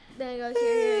then it goes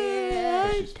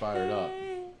here. She's fired up.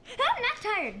 I'm not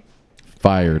tired.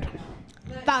 Fired.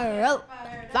 Fire up.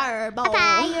 Fireball.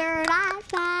 Fire,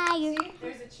 fire.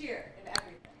 There's a cheer in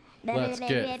everything. Let's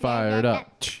get fired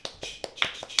up.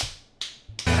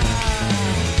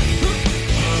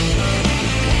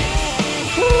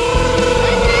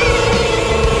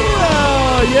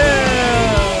 Oh,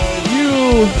 yeah!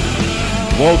 You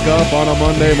woke up on a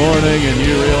Monday morning and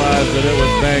you realized that it was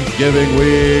Thanksgiving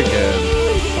week, and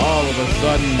all of a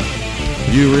sudden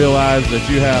you realized that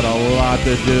you had a lot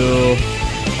to do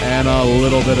and a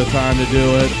little bit of time to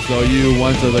do it. So you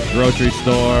went to the grocery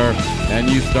store and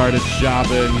you started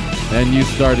shopping and you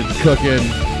started cooking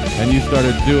and you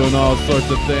started doing all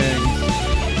sorts of things.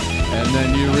 And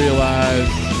then you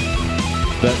realized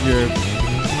that your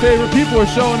favorite people are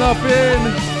showing up in...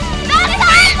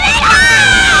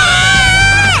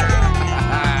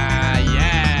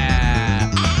 Yeah!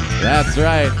 That's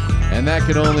right. And that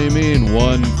can only mean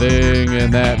one thing,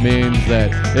 and that means that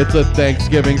it's a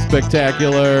Thanksgiving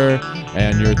spectacular,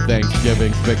 and your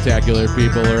Thanksgiving spectacular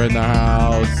people are in the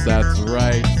house. That's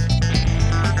right.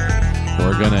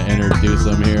 We're going to introduce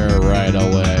them here right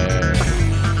away.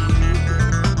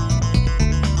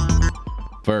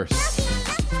 First,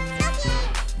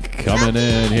 coming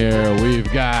in here,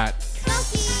 we've got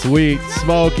Sweet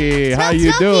Smokey. How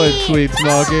you doing, Sweet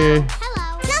Smokey?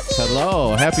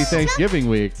 Hello. Happy Thanksgiving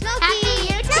week.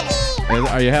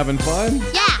 Are you having fun?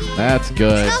 Yeah. That's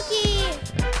good.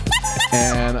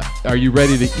 And are you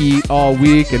ready to eat all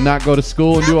week and not go to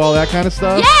school and do all that kind of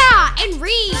stuff? Yeah, and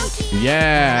read.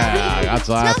 Yeah, that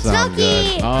sounds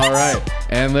good. All right.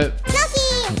 And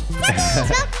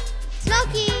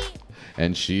Smokey.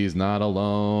 And she's not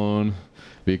alone,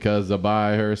 because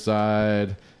by her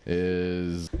side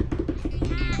is...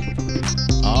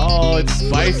 Oh, it's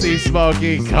Spicy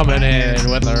Smokey coming in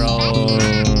with her own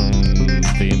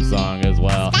theme song as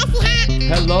well.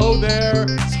 Hello there,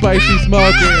 Spicy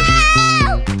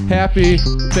Smokey. Happy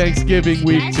Thanksgiving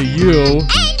week to you.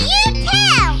 And you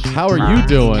too. How are you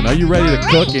doing? Are you ready to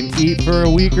cook and eat for a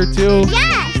week or two?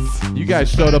 Yes. You guys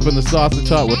showed up in the Sausage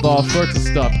Hut with all sorts of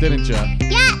stuff, didn't you?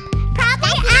 Yeah. Probably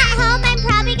at home. I'm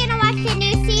probably gonna watch the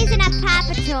new season of Paw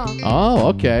Patrol. Oh,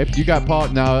 okay. You got Paw.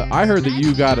 Now, I heard that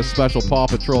you got a special Paw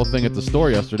Patrol thing at the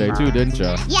store yesterday too, didn't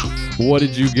you? Yes. What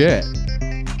did you get?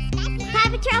 Paw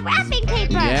Patrol wrapping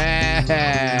paper.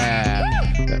 Yeah.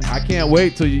 I can't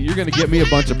wait till you're going to get me a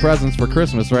bunch of presents for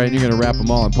Christmas, right? And you're going to wrap them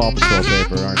all in Paw Patrol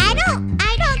paper, aren't you?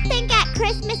 I don't think at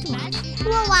Christmas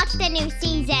we'll watch the new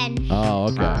season. Oh,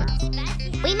 okay.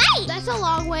 We might. That's a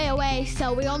long way away,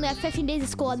 so we only have 15 days of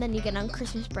school, and then you get on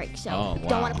Christmas break, so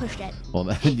don't want to push it. Well,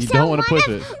 you don't want to push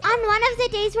it. On one of the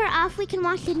days we're off, we can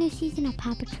watch the new season of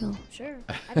Paw Patrol. Sure.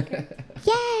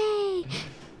 Yay!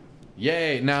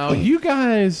 Yay. Now, you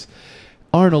guys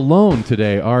aren't alone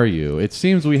today, are you? It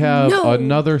seems we have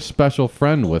another special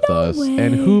friend with us. way.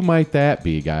 And who might that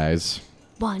be, guys?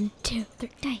 1, 2, 3,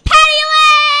 Patty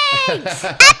Links!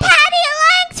 A Patty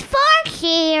Links 4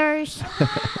 cheers.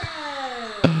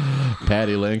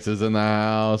 Patty Links is in the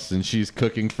house, and she's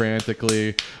cooking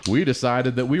frantically. We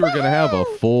decided that we were going to have a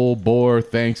full-bore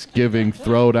Thanksgiving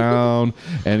throwdown,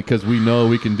 and because we know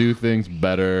we can do things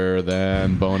better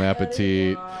than Bon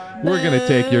Appetit, we're going to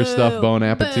take your stuff, Bon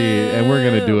Appetit, and we're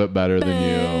going to do it better than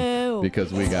you,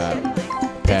 because we got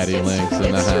Patty Links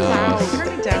in the house.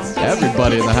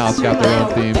 Everybody in the house got their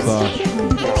own theme song.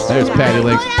 There's Patty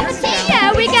Links.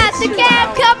 Yeah, we got the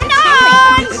game coming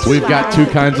on. We've got 2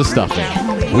 kinds of stuffing.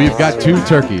 We've got 2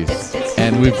 turkeys,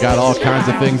 and we've got all kinds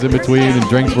of things in between and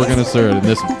drinks we're going to serve in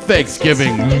this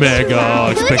Thanksgiving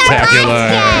mega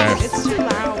spectacular.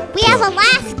 We have a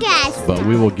last guest. But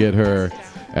we will get her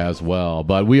as well.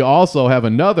 But we also have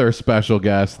another special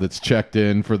guest that's checked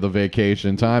in for the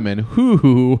vacation time, and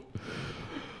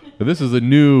this is a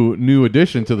new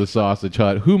addition to the Sausage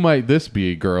Hut. Who might this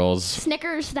be, girls?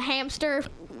 Snickers, the hamster.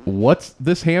 What's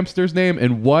this hamster's name,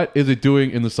 and what is it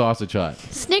doing in the Sausage Hut?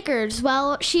 Snickers.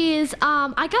 Well, she's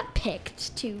I got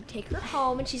picked to take her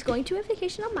home, and she's going to a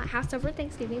vacation on my house over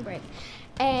Thanksgiving break.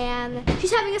 And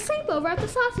she's having a sleepover at the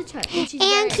Sausage Hut.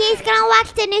 And she's gonna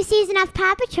watch the new season of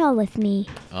Paw Patrol with me.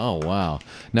 Oh, wow.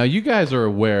 Now, you guys are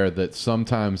aware that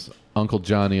sometimes Uncle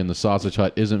Johnny and the Sausage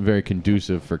Hut isn't very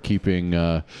conducive for keeping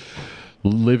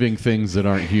living things that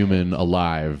aren't human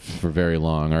alive for very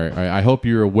long. I hope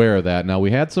you're aware of that. Now,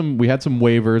 we had some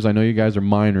waivers. I know you guys are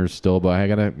minors still, but I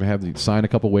gotta have to sign a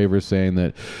couple waivers saying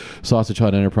that Sausage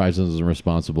Hut Enterprises isn't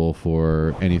responsible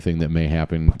for anything that may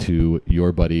happen to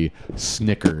your buddy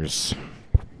Snickers.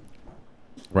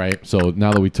 Right? So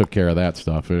now that we took care of that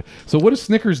stuff. So what does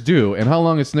Snickers do, and how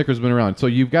long has Snickers been around? So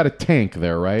you've got a tank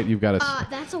there, right? You've got a...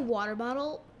 That's a water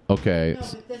bottle. Okay. No,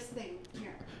 but this thing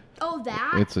here. Oh,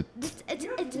 that? It's a.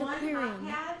 It's an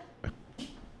aquarium.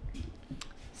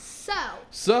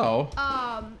 So.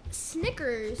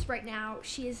 Snickers right now,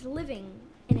 she is living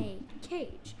in a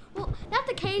cage. Well, not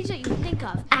the cage that you would think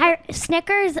of. Our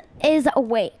Snickers is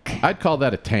awake. I'd call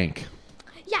that a tank.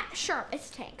 Yeah, sure, it's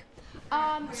a tank.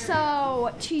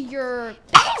 So to your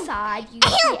backside, you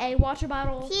see a water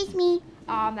bottle. Excuse me.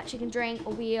 That she can drink, a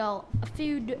wheel, a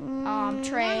food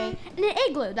tray, and an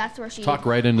igloo. That's where she Talk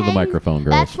right into the microphone,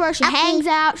 girls. That's where she hangs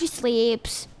out. She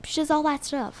sleeps. She does all that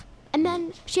stuff. And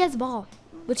then she has a ball,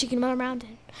 which she can run around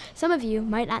in. Some of you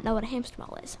might not know what a hamster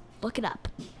ball is. Look it up.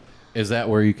 Is that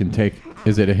where you can take?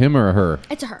 Is it a him or a her?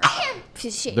 It's a her.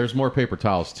 She's she. There's more paper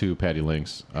towels too, Patty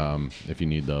Links. If you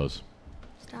need those.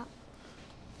 Stop.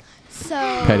 So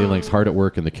Patty Link's hard at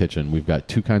work in the kitchen. We've got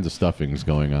two kinds of stuffings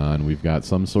going on. We've got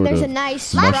some sort there's of a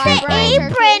nice mushroom-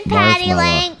 Apron, Patty marshmallow.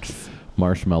 Links.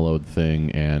 marshmallowed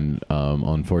thing, and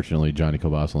unfortunately, Johnny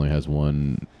Kobas only has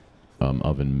one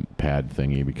oven pad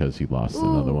thingy because he lost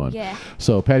another one. Yeah.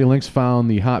 So Patty Links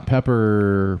found the hot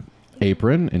pepper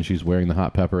apron, and she's wearing the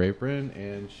hot pepper apron,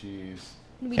 and she's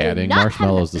We do adding not have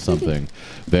marshmallows that. to something.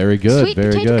 Very good, Sweet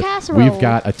very potato good. casserole. We've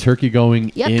got a turkey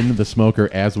going Yep. in the smoker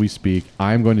as we speak.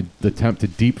 I'm going to attempt to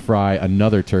deep fry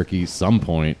another turkey some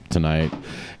point tonight,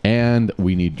 and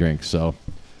we need drinks. So,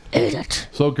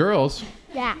 girls,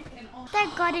 Yeah. They're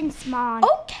good and small.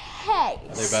 Okay.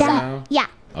 they better now? Yeah.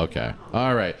 Okay.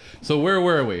 All right. So where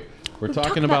were we? We're talking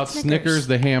talking about about Snickers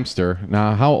the hamster.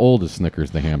 Now, how old is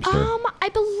Snickers the hamster? I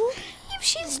believe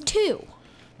she's 2.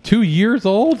 2 years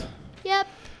old? Yep.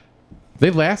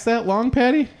 They last that long,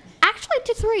 Patty? Actually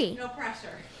to 3. No pressure.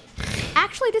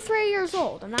 Actually to 3 years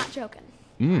old. I'm not joking.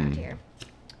 Around here.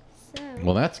 So.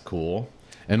 Well, that's cool.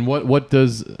 And what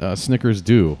does Snickers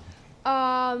do?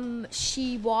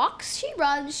 She walks, she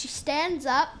runs, she stands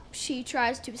up, she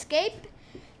tries to escape,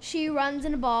 she runs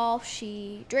in a ball,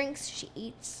 she drinks, she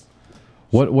eats.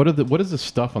 What is the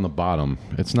stuff on the bottom?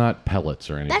 It's not pellets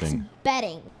or That's anything.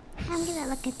 bedding. I'm gonna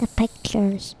look at the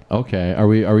pictures. Okay. Are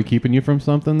we keeping you from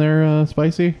something there,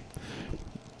 Spicy?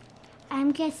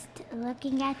 I'm just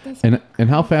looking at this. And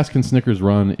how fast can Snickers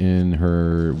run in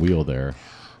her wheel there?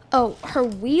 Oh, her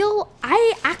wheel?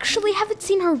 I actually haven't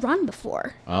seen her run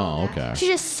before. Oh, okay. She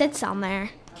just sits on there.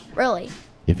 Really.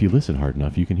 If you listen hard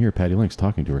enough, you can hear Patty Links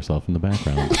talking to herself in the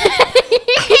background.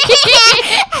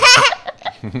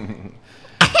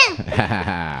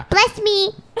 Bless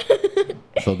me.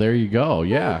 So there you go.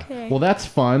 Yeah. Okay. Well, that's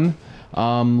fun.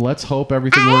 Let's hope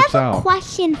everything I works have a out.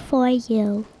 question for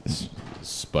you.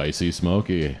 Spicy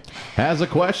Smokey has a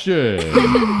question.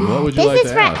 What would you This like is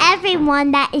to for ask?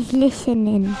 everyone that is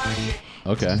listening.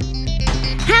 Okay.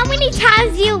 How many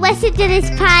times do you listen to this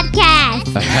podcast?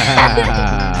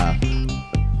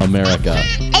 America.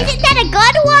 Isn't that a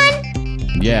good one?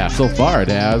 Yeah, so far it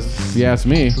has. If you ask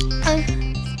me.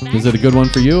 Is it a good one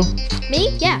for you? Me?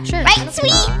 Yeah, sure. Right,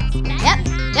 sweet? Yep.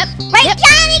 Right,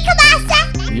 Johnny Kabasa?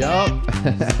 Yup.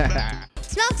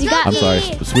 Smoke, You got- I'm sorry,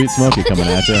 Sweet Smokey coming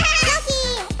at you.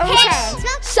 Okay.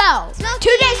 So,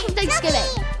 2 days from Thanksgiving.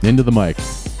 Into the mic.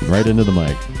 Right into the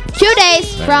mic. 2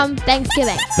 days from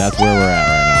Thanksgiving. That's where we're at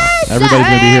right now. Everybody's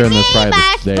going to be hearing this probably the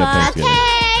day of Thanksgiving.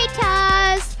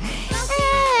 Potatoes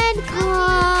and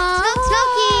corn.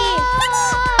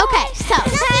 Okay, so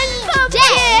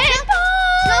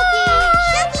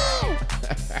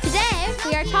today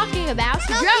we are talking about,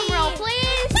 drum roll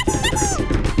please,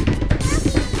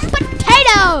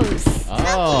 potatoes.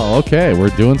 Oh, okay. We're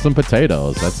doing some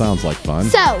potatoes. That sounds like fun.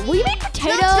 So we made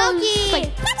potatoes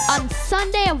like on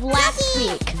Sunday of last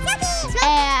week,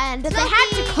 and they had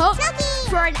to cook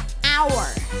for an hour.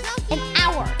 An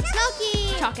hour.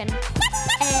 Talking.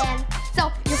 And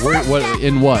so your first step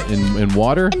In what? In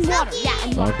water? in water. Yeah,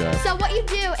 in water. Okay. So what you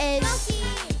do is,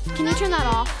 can you turn that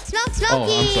off? Oh,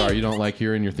 I'm sorry. You don't like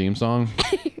hearing your theme song?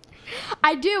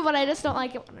 I do, but I just don't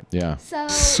like it. Yeah. So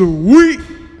Sweet.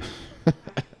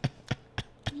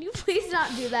 can you please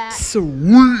not do that?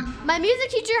 Sweet. My music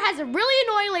teacher has a really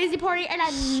annoying lazy party, and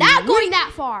I'm not going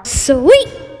that far. Sweet.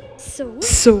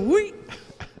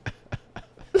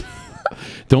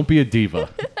 Don't be a diva.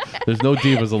 There's no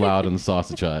divas allowed in the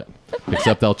sausage hut,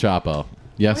 except El Chapo.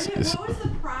 Yes. What was the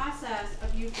process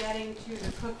of you getting to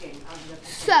the cooking of the potatoes?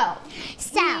 So I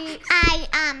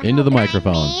Into the when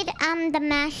microphone. I made the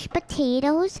mashed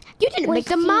potatoes. You didn't make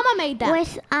them. Mama made them.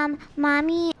 With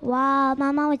mommy, while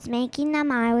Mama was making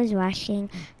them, I was watching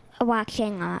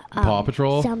Paw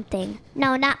Patrol? something.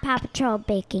 No, not Paw Patrol,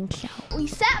 baking show. We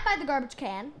sat by the garbage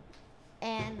can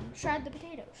and shredded the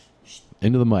potatoes.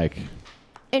 Into the mic.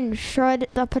 and shred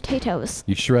the potatoes.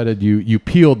 You shredded. You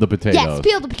peeled the potatoes. Yes,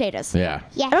 peel the potatoes. Yeah.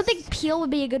 Yes. I don't think peel would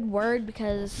be a good word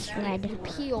because Shred.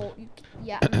 peel.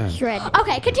 Yeah. Shred.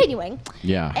 Okay, continuing.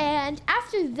 Yeah. And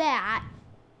after that,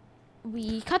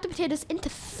 we cut the potatoes into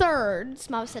thirds.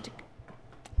 Mom said to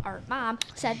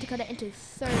cut it into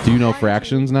thirds. Do you know 1, 2.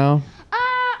 fractions now?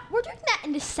 We're doing that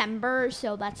in December,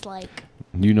 so that's like.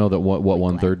 Do you know that what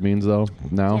 1/3 means though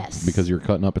now? Yes. Because you're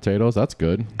cutting up potatoes. That's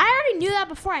good. I already knew that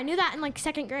before. I knew that in like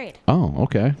 2nd grade. Oh,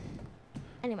 okay.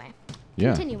 Anyway, Yeah.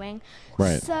 continuing.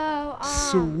 Right. So,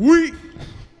 Sweet.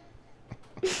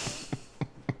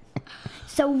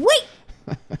 Sweet.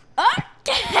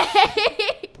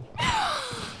 Okay.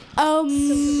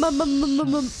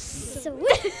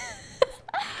 Sweet.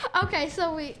 Okay,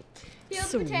 so we peel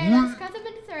the potatoes, cut them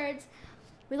into thirds.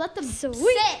 We let them sit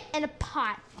in a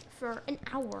pot for an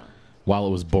hour. While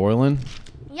it was boiling.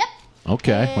 Yep.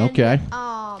 Okay. And, Okay.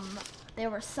 they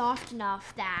were soft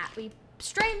enough that we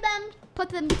strained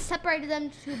them, separated them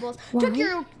into 2 bowls. Why? Took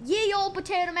your ye old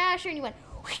potato masher and you went.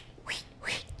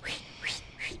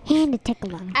 And it took a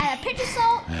long time. Add a pinch of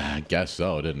salt. I guess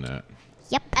so, didn't it?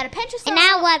 Yep. Add a pinch of salt. And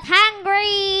I was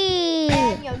hungry.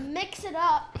 And you mix it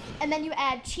up, and then you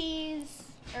add cheese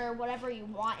or whatever you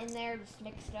want in there. Just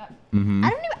mix it up. Mm-hmm. I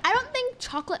don't think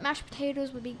chocolate mashed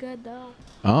potatoes would be good though.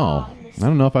 Oh, I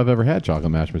don't know if I've ever had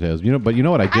chocolate mashed potatoes. But you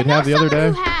know what I did have the other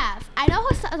day. I know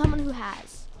someone who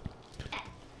has.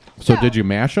 So did you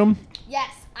mash them?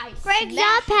 Yes, I. Great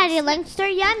job, smashed Patty. them. Lunch are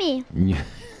yummy. Yeah.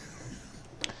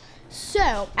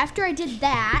 So after I did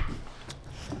that,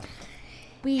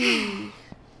 we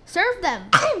served them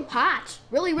hot,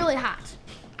 really, really hot,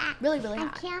 really, really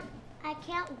hot. I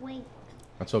can't wait.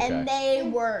 That's okay. And they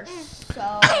were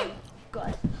so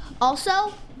good.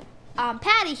 Also,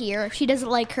 Patty here, she doesn't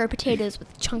like her potatoes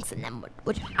with chunks in them,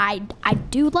 which I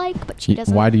do like, but she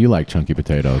doesn't. Why do you like chunky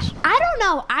potatoes? I don't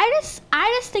know. I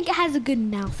just think it has a good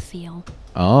mouthfeel.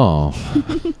 Oh,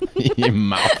 your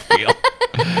mouthfeel.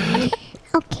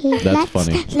 Okay, That's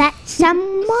funny. Let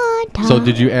someone talk. So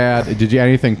did you add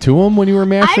anything to them when you were I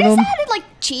mashing just them? added like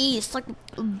cheese, like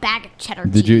a bag of cheddar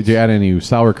Did cheese. you add any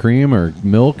sour cream or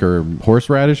milk or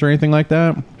horseradish or anything like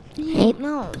that?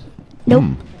 No. Nope.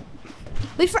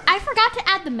 I forgot to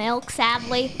add the milk,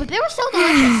 sadly, but they were so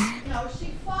delicious. No,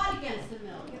 she fought against the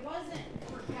milk. It wasn't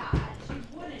forgot. She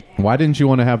wouldn't add. Why didn't you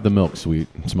want to have the milk, sweet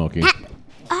Smokey?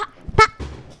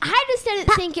 I just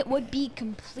didn't think it would be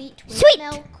complete with Sweet.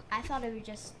 milk. I thought it would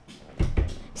just.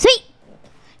 Sweet.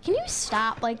 Can you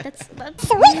stop? Like that's.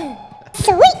 Sweet.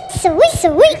 Sweet. Sweet.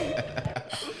 Sweet.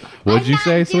 What'd you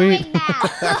say, sweet?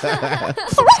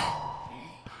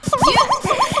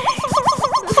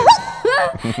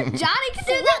 Johnny can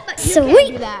do that, but you Sweet. can't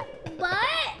do that.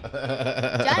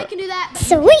 But Johnny can do that. But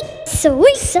Sweet.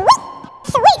 Sweet. Sweet.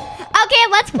 Sweet. Okay,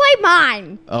 let's play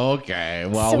mine. Okay.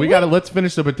 Well, Sweet. let's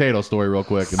finish the potato story real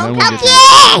quick, and then we'll get to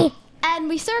Okay. and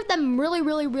we served them really,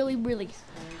 really, really, really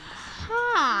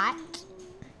hot,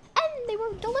 and they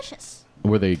were delicious.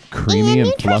 Were they creamy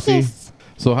and fluffy? nutritious.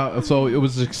 So it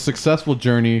was a successful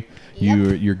journey.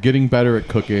 You're getting better at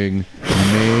cooking.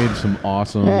 You made some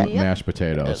awesome mashed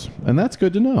potatoes, and that's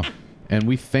good to know. And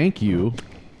we thank you,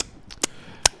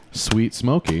 Sweet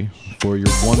Smokey, for your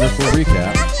wonderful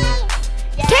recap.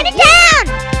 Turn it down.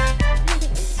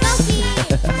 Smoky.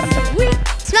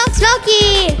 Smoke,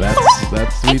 Smoky.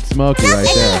 That's Sweet Smokey right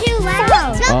there. It's too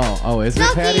loud. Oh, is it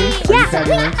Smokey. Patty? Are you Yeah.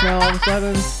 Patty Ranks now all of a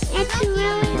sudden? It's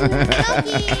really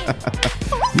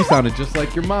Smoky. You sounded just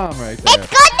like your mom right there. It's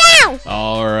good now.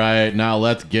 All right, now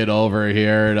let's get over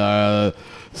here to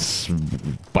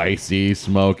Spicy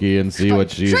Smokey and see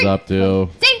what she's up to.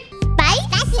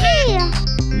 Spicy.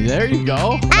 There you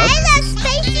go. I love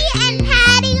Spicy and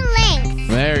Patty Links.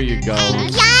 There you go. Johnny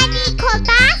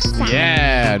Kobasa.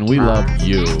 Yeah, and we love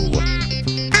you.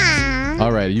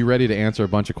 All right, are you ready to answer a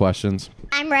bunch of questions?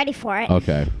 I'm ready for it.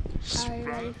 Okay.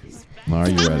 Are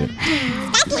you ready?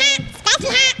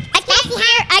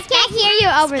 I can't hear you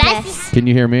over this. Can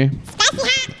you hear me?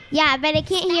 Yeah, but I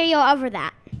can't hear you over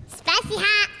that. Spicy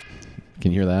hot.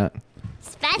 Can you hear that?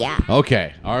 Spicy. Yeah.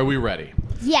 Okay, are we ready?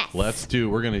 Yes.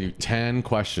 We're going to do 10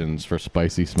 questions for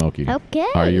Spicy Smokey. Okay.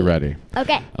 Are you ready?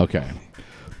 Okay. Okay.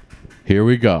 Here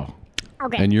we go.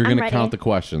 Okay. And you're I'm going to ready. count the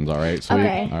questions, all right? So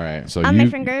Okay. all right. So On my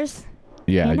fingers.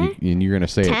 Yeah, Can and you're going to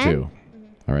say 10? it too.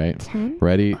 All right? 10?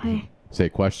 Ready? Okay. Say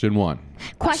question 1.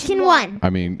 Question 1. I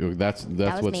mean, that's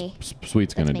was what me.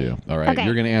 Sweet's going to That's do. me. All right? Okay.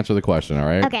 You're going to answer the question, all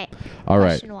right? Okay. All right.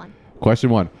 Question 1. Question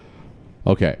 1.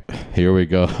 Okay, here we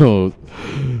go.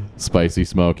 Spicy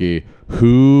Smokey.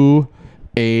 Who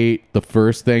ate the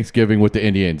first Thanksgiving with the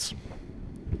Indians?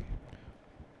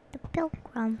 The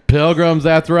pilgrim. Pilgrims,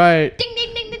 that's right. Ding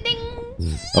ding ding ding ding.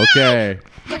 Okay.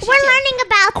 We're learning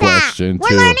about Question that.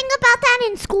 two. We're learning about that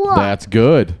in school. That's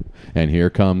good. And here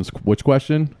comes which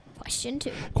question? Question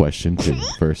 2. Question 2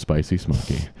 for Spicy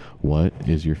Smoky. What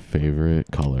is your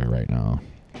favorite color right now?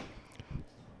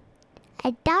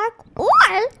 A dark or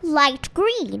light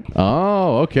green.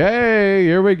 Oh, okay.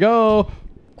 Here we go.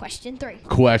 Question 3.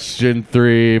 Question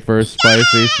 3 for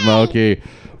Spicy Smoky.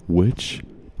 Which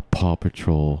Paw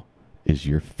Patrol is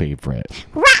your favorite?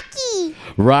 Rocky.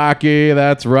 Rocky,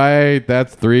 that's right.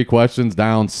 That's 3 questions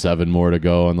down, 7 more to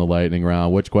go in the lightning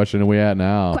round. Which question are we at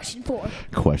now? Question 4.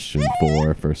 Question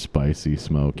 4 for Spicy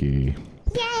Smoky.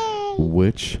 Yay.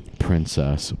 Which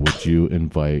princess would you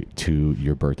invite to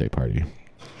your birthday party?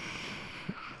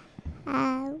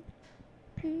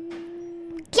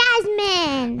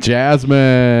 Jasmine.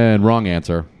 Jasmine. Wrong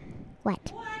answer. What?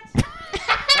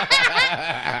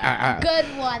 Good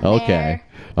one. Okay. There.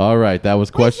 All right. That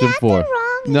was question that 4. the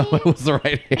wrong No, it was the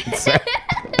right answer.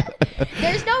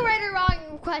 There's no right or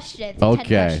wrong questions. Okay.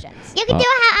 10 questions. You can do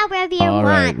it however you All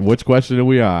right. want. Which question are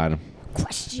we on?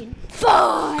 Question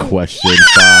 5. Question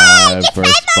 5 for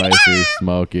Spicy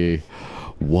Smoky.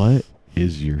 What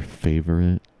is your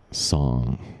favorite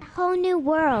song? Whole new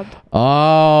world.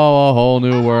 Oh, A Whole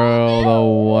New World. A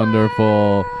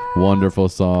wonderful, wonderful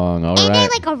song. All Ain't right.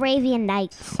 it like Arabian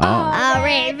Nights? Oh.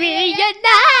 Arabian Nights,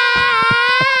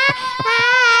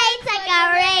 like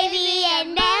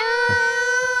Arabian Nights.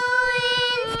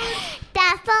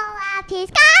 The full of his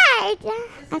cards.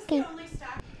 Okay.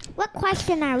 What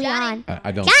question are we on?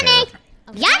 I don't Johnny! care.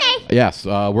 Johnny! Yes,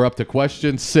 we're up to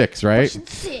question 6, right? Question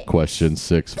 6. Question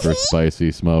 6 for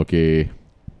Spicy Smoky.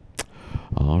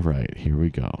 All right, here we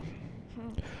go.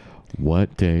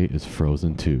 What day is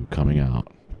Frozen 2 coming out?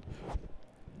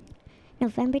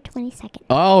 November 22nd.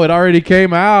 Oh, it already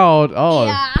came out. Oh.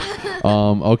 Yeah.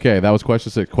 Okay, that was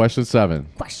question 6. Question 7.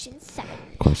 Question 7.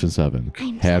 Question 7.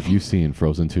 I'm Have you seen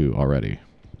Frozen 2 already?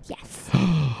 Yes.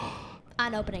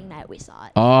 On opening night, we saw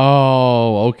it.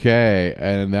 Oh, okay.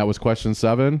 And that was question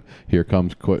 7. Here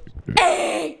comes question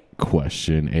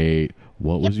 8.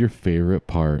 What was your favorite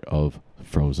part of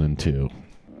Frozen 2?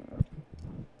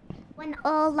 When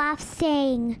Olaf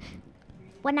sang,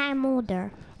 when I'm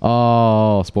older.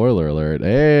 Oh, spoiler alert.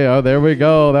 Hey, oh, there we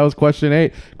go. That was question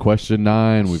 8. Question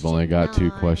 9. We've only got 2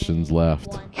 questions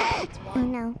left. Oh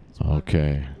no.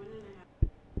 Okay.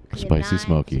 Spicy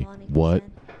Smoky. What,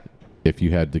 if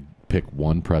you had to pick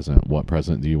one present, what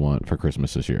present do you want for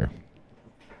Christmas this year?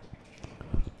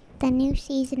 The new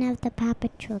season of the Paw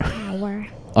Patrol Tower.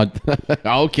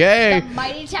 Okay. The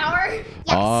Mighty Tower. Yes.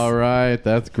 All right,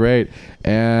 that's great.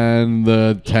 And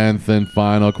the 10th and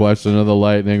final question of the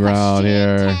lightning round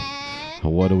here.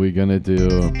 What are we going to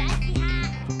do?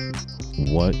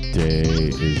 What day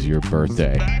is your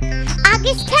birthday?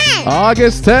 August 10th.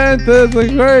 August 10th is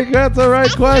that's the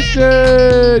right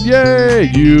question.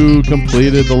 Yay! You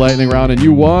completed the lightning round and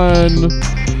you won.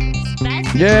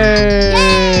 Yay!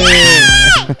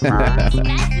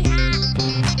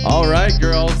 All right,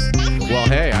 girls. Well,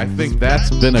 hey, I think that's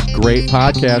been a great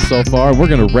podcast so far. We're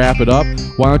going to wrap it up.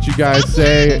 Why don't you guys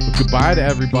say goodbye to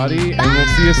everybody, and we'll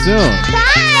see you soon.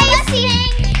 Bye.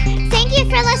 Thank you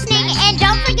for listening, and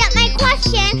don't forget my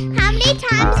question. How many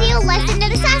times do you listen to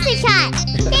the Sausage Hut?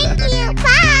 Thank you.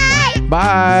 Bye.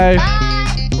 Bye.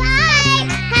 Bye.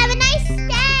 Have a nice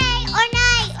day or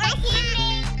night or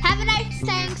evening. Have a nice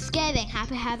Thanksgiving.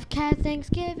 Happy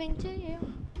Thanksgiving to you.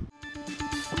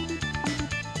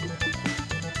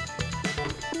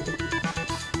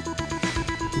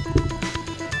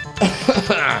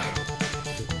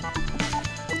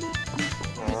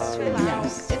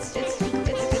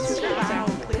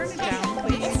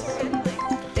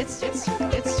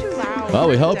 Well,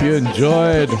 we hope you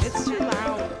enjoyed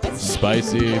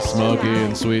Spicy, Smoky,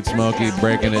 and Sweet Smoky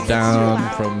breaking it down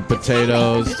from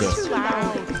potatoes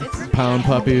to pound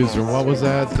puppies, or what was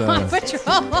that? Paw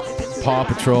Patrol. Paw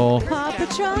Patrol. Paw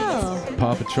Patrol.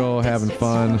 Paw Patrol having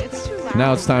fun.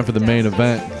 Now it's time for the main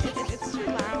event,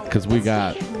 because we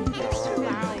got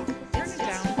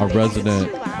our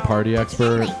resident party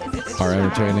expert, our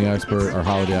entertaining expert, our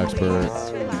holiday expert,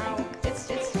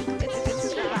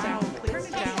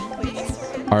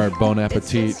 our Bon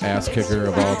Appetit ass kicker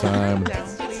of all time,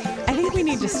 I think we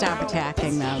need to stop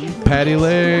attacking them. Patty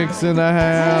Links in the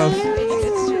house.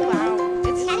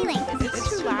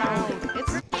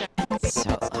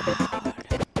 So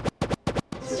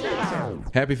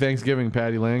loud. Happy Thanksgiving,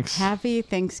 Patty Links. Happy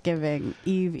Thanksgiving.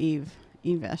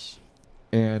 Eve-ish.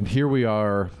 And here we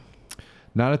are,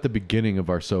 not at the beginning of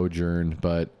our sojourn,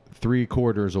 but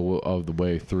 3/4 of the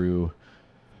way through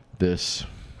this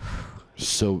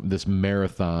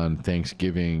marathon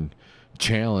Thanksgiving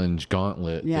challenge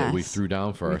gauntlet that we threw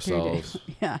down for ourselves.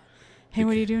 Yeah. Hey,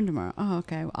 what are you doing tomorrow? Oh,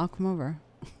 okay. Well, I'll come over.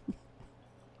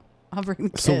 I'll bring the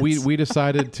kids. So we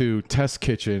decided to test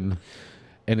kitchen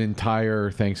an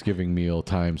entire Thanksgiving meal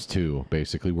times 2.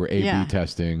 Basically, we're A/B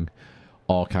testing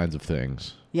all kinds of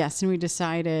things. Yes, and we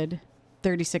decided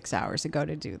 36 hours ago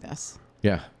to do this.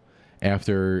 Yeah.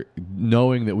 After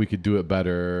knowing that we could do it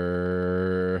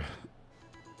better,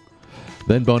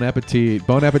 then Bon Appetit.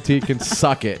 Bon Appetit can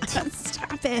suck it.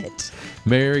 Stop it.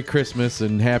 Merry Christmas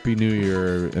and Happy New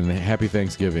Year and Happy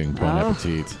Thanksgiving, Bon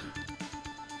Appetit.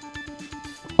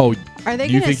 Oh, are they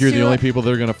you think you're the only people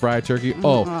that are going to fry a turkey?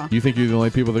 Oh, you think you're the only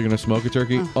people that are going to smoke a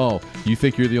turkey? Oh, you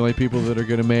think you're the only people that are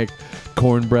going to make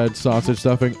cornbread sausage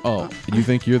stuffing? Oh, you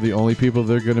think you're the only people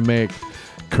that are going to make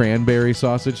cranberry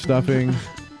sausage stuffing?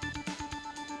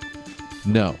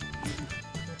 No,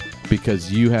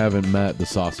 because you haven't met the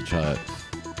Sausage Hut.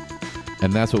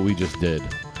 And that's what we just did.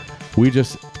 We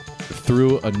just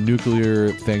threw a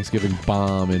nuclear Thanksgiving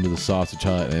bomb into the Sausage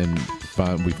Hut and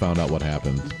we found out what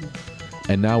happened.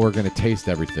 And now we're going to taste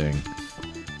everything.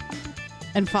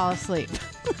 And fall asleep.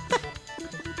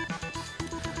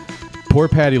 Poor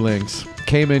Patty Lynx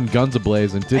came in guns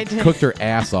ablaze and cooked her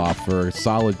ass off for a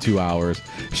solid 2 hours.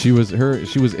 She was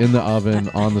in the oven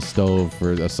on the stove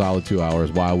for a solid 2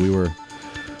 hours while we were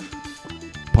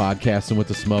podcasting with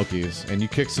the Smokies, and you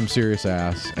kicked some serious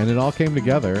ass, and it all came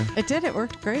together. It did. It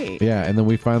worked great. Yeah, and then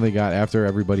we finally got, after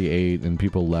everybody ate and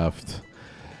people left,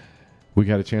 we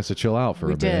got a chance to chill out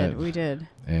for a bit. We did.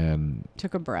 And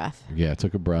took a breath. Yeah,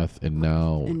 took a breath, and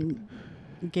now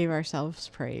gave ourselves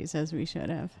praise as we should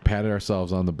have. Patted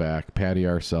ourselves on the back. Patty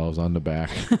ourselves on the back.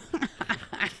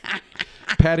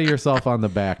 Patty yourself on the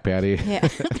back, Patty. Yeah.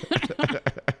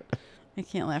 I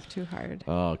can't laugh too hard.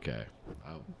 Okay.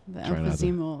 The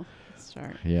emphysema will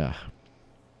start. Yeah.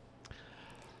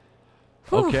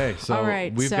 Whew. Okay, so all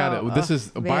right, we've got it. This is,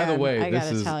 by the way, I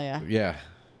gotta tell you. Yeah.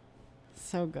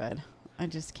 So good. I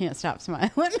just can't stop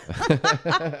smiling.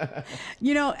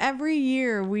 You know, every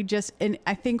year we just, and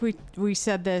I think we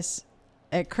said this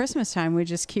at Christmas time, we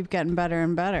just keep getting better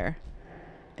and better.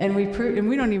 And we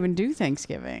don't even do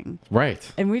Thanksgiving.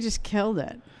 Right. And we just killed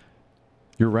it.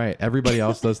 You're right. Everybody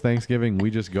else does Thanksgiving.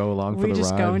 We just go along for the ride. We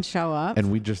just go and show up.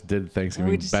 And we just did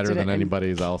Thanksgiving better than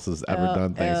anybody else has ever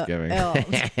done Thanksgiving.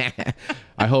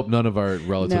 I hope none of our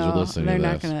relatives are listening to this.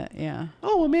 They're not going to, yeah.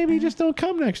 Oh, well, maybe just don't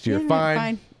come next year.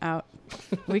 Fine. Out.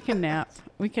 We can nap.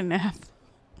 You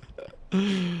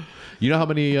know how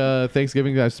many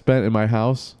Thanksgivings I've spent in my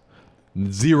house?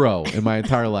 0 in my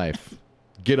entire life.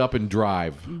 Get up and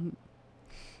drive.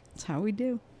 That's how we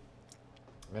do.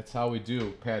 That's how we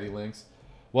do, Patty Lynx.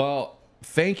 Well,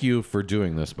 thank you for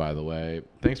doing this, by the way.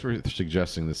 Thanks for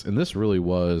suggesting this. And this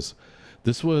was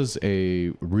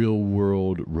a real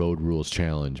world road rules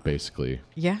challenge, basically.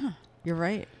 Yeah, you're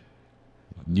right.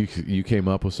 You came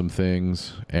up with some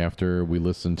things after we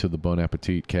listened to the Bon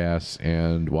Appetit cast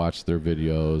and watched their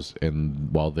videos,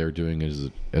 and while they're doing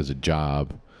it as a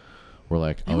job, we're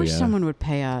like, I wish someone would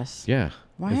pay us. Yeah.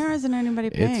 Why isn't anybody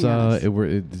paying us?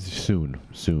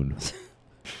 Soon.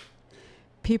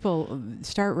 People,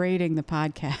 start rating the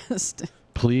podcast.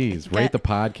 Please, rate the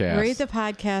podcast. Rate the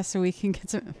podcast so we can get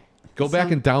some... Go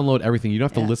back and download everything. You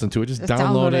don't have to listen to it. Just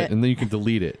download it, and then you can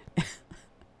delete it.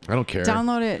 I don't care.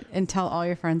 Download it and tell all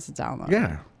your friends to download it.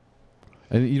 Yeah.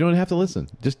 And you don't have to listen.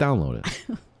 Just download it.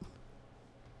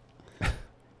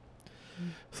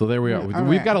 So there we are.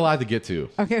 We've got a lot to get to.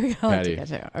 Okay, we got a lot to get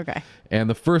to. Okay. And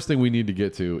the first thing we need to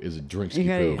get to is drinks to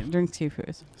poo. Drinks to poo.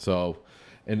 So,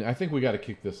 and I think we got to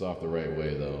kick this off the right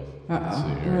way, though. Let's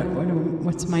see here.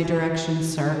 What's my direction,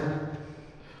 sir?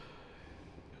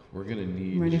 We're going to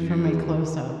need ready for my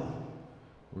close-up.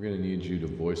 We're going to need you to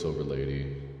voiceover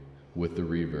lady with the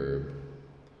reverb.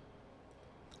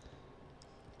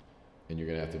 And you're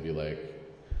going to have to be like,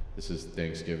 this is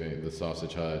Thanksgiving, the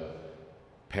Sausage Hut,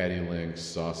 Patty Lynx,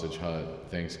 Sausage Hut,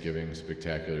 Thanksgiving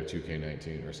Spectacular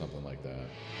 2K19 or something like that.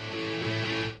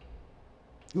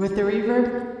 With the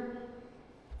reverb?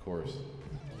 Of course.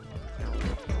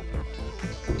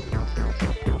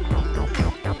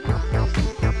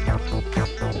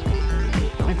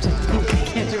 I just think I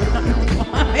can't do it on the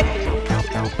fly.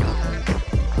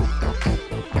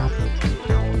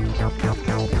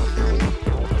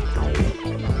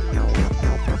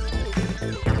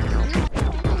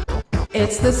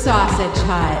 It's the Sausage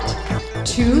Hut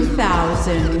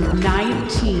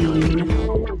 2019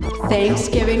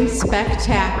 Thanksgiving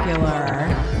Spectacular.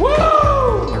 Woo!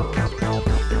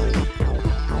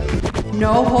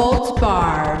 No holds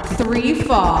barred. 3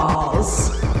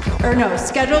 falls. Or no,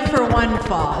 scheduled for 1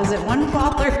 fall. Is it 1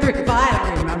 fall or 3 fall? I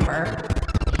don't remember.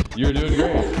 You're doing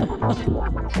great.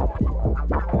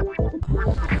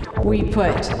 We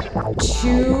put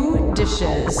 2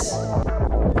 dishes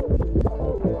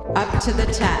up to the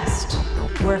test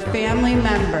where family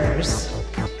members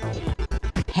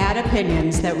had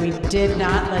opinions that we did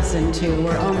not listen to,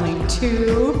 where only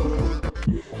 2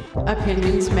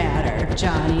 opinions matter,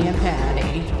 Johnny and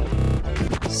Patty.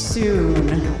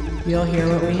 Soon, you'll hear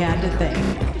what we had to think.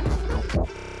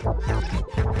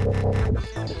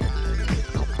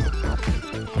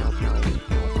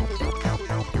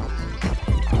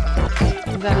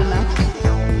 Is that enough?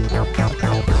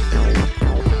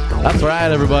 That's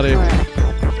right, everybody. All right.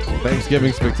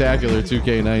 Thanksgiving Spectacular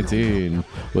 2K19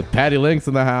 with Patty Links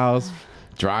in the house,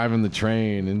 driving the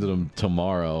train into them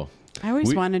tomorrow. I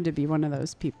always wanted to be one of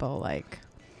those people like,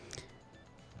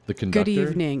 the conductor.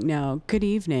 good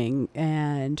evening,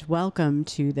 and welcome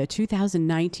to the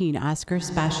 2019 Oscar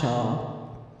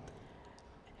special.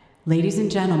 Ladies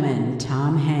and gentlemen,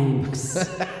 Tom Hanks.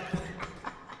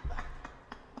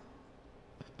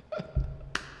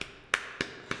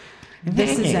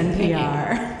 This is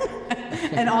NPR.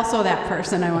 And also that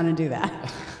person, I want to do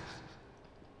that.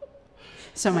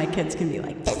 So my kids can be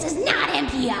like, this is not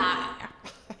NPR.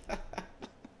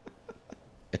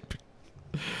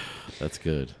 That's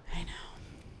good. I know.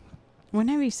 Wouldn't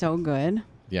that be so good?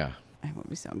 Yeah, It would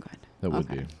be so good. that would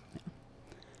be. I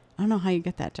don't know how you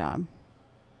get that job.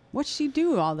 What's she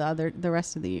do the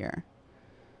rest of the year?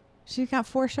 She's got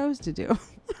 4 shows to do.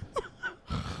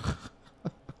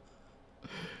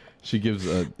 She gives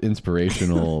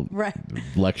inspirational Right.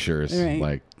 lectures. Right.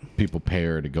 Like people pay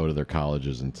her to go to their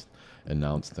colleges and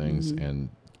announce things and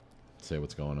say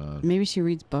what's going on. Maybe she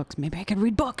reads books. Maybe I could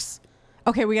read books.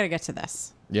 Okay, we got to get to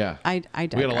this. Yeah. I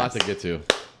digress. We got a lot to get to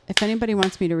If anybody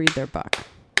wants me to read their book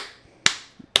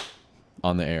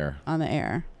on the air. on the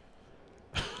air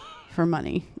for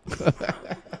money,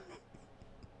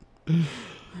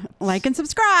 like and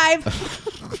subscribe.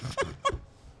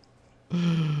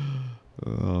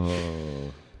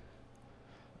 Oh,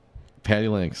 Patty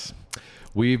Links.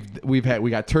 We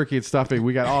got turkey and stuffing.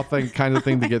 We got all kinds of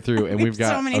things to get through, and we've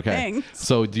got so many things.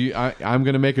 So I'm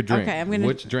gonna make a drink. Okay,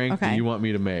 Which drink do you want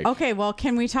me to make? Okay, well,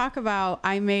 can we talk about?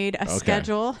 I made a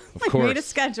schedule. Of I course. made a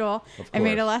schedule. Of I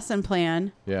made a course. lesson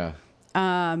plan. Yeah.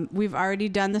 We've already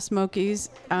done the Smokies.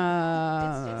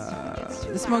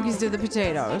 The Smokies did the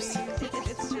potatoes.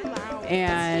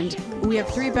 And we have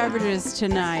 3 beverages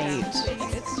tonight.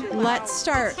 Let's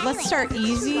start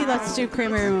easy. Let's do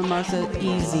cranberry mimosa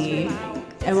easy.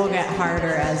 And we'll get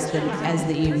harder as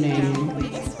the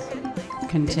evening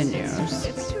continues.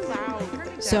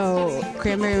 So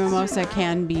cranberry mimosa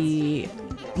can be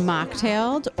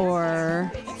mocktailed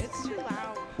or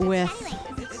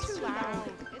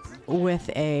with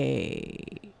a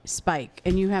spike,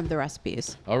 and you have the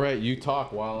recipes. All right, you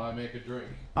talk while I make a drink.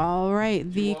 All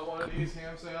right, Do you want one of these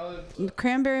ham salads?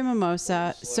 cranberry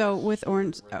mimosa. So with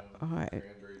orange, Cranberry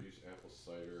juice, apple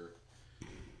cider,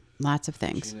 lots of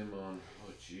things. cinnamon.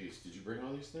 Oh, jeez, did you bring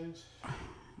all these things? I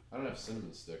don't have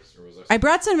cinnamon sticks, or was I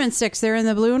brought cinnamon sticks. They're in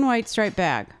the blue and white striped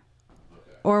bag,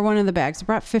 or one of the bags. I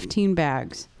brought 15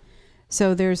 bags.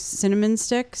 So there's cinnamon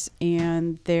sticks,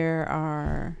 and there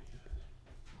are.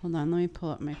 Hold on, let me pull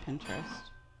up my Pinterest.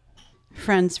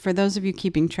 Friends, for those of you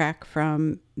keeping track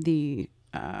from the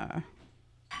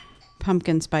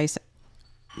Pumpkin Spice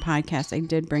podcast, I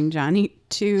did bring Johnny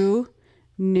 2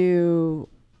 new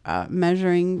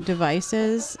measuring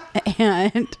devices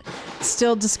and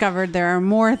still discovered there are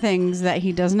more things that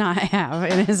he does not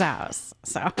have in his house.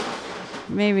 So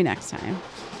maybe next time.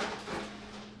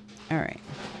 All right.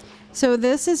 So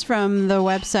this is from the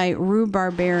website Rue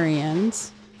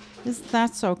Barbarians.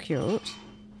 That's so cute.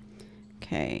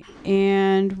 Okay.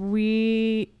 And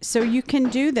so you can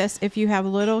do this if you have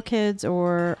little kids,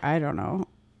 or I don't know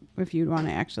if you'd want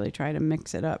to actually try to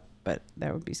mix it up, but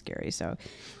that would be scary. So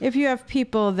if you have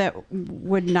people that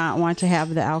would not want to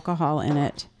have the alcohol in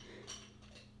it,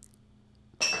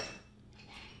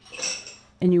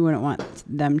 and you wouldn't want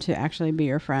them to actually be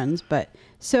your friends,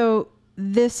 so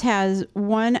this has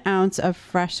 1 ounce of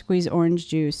fresh squeezed orange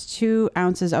juice, 2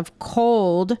 ounces of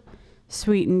cold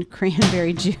sweetened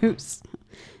cranberry juice.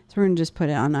 So we're going to just put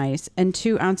it on ice. And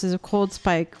 2 ounces of cold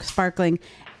sparkling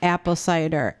apple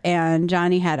cider. And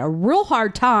Johnny had a real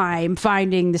hard time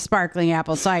finding the sparkling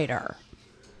apple cider.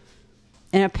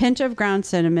 And a pinch of ground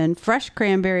cinnamon, fresh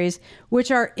cranberries, which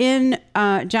are in,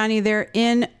 Johnny, they're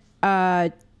in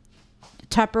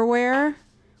Tupperware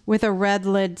with a red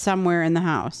lid somewhere in the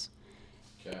house.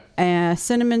 A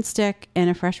cinnamon stick and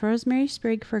a fresh rosemary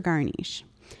sprig for garnish.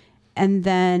 And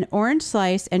then orange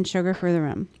slice and sugar for the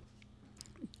rim.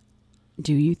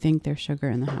 Do you think there's sugar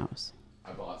in the house?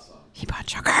 I bought some. He bought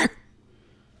sugar.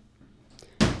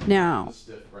 Now.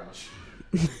 Stiff brown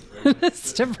sugar.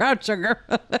 Stiff brown sugar.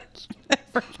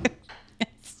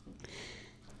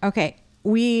 Okay.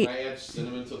 Can I add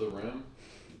cinnamon to the rim?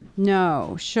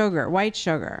 No, sugar, white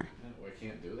sugar. I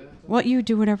can't do that? Though? Well, you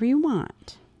do whatever you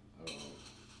want. Oh.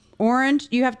 Orange,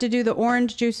 you have to do the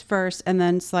orange juice first and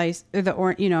then slice the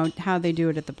orange, you know, how they do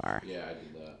it at the bar. Yeah, I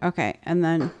did that. Okay, and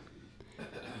then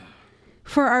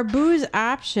for our booze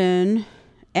option,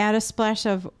 add a splash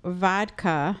of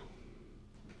vodka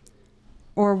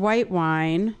or white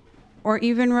wine or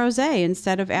even rosé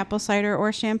instead of apple cider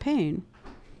or champagne.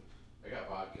 I got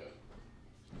vodka.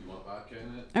 You want vodka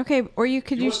in it? Okay, or you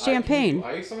could use champagne. Can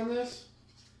you do ice on this?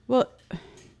 Well,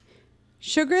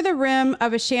 sugar the rim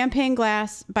of a champagne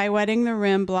glass by wetting the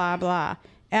rim, blah, blah.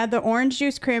 Add the orange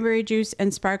juice, cranberry juice,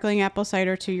 and sparkling apple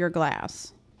cider to your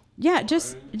glass. Yeah,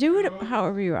 just do it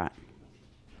however you want.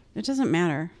 It doesn't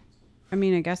matter. I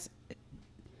mean, I guess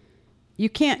you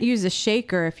can't use a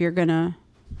shaker if you're going to...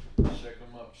 Shake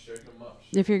them up, shake them up.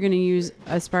 If you're going to use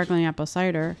a sparkling apple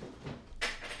cider.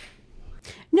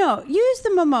 No, use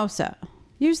the mimosa.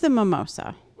 Use the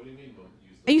mimosa. What do you mean?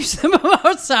 Use the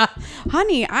mimosa.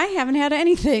 Honey, I haven't had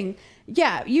anything.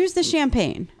 Yeah, use the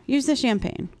champagne. Use the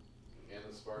champagne. And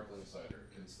the sparkling cider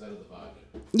instead of the vodka.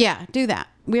 Yeah, do that.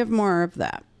 We have more of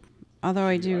that. Although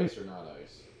I Should we do... ice or not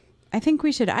ice? I think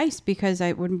we should ice because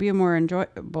it would be more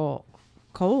enjoyable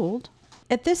cold.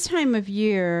 At this time of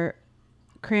year,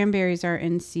 cranberries are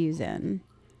in season.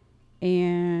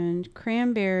 And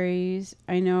cranberries,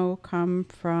 I know, come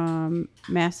from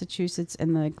Massachusetts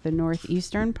and the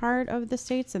northeastern part of the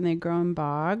states, and they grow in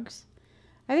bogs.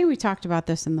 I think we talked about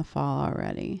this in the fall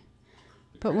already.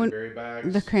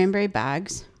 The cranberry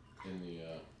bags.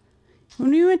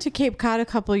 When we went to Cape Cod a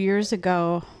couple years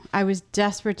ago, I was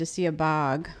desperate to see a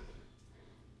bog.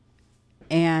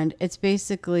 And it's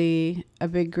basically a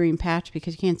big green patch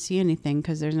because you can't see anything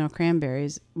because there's no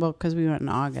cranberries. Well, because we went in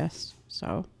August,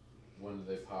 so... When do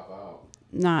they pop out?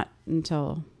 Not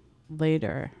until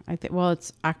later. I think. Well,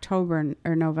 it's October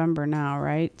or November now,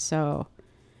 right? So,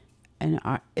 and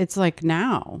it's like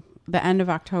now, the end of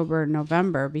October,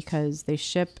 November, because they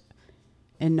ship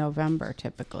in November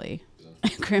typically.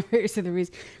 Cranberries are the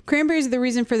reason. Cranberries are the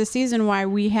reason for the season why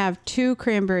we have 2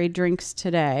 cranberry drinks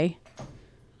today.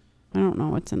 I don't know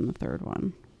what's in the third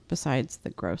one besides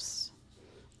the gross.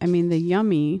 I mean the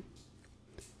yummy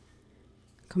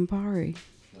Campari.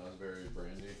 Schnozberry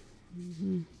brandy.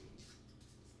 Mm-hmm.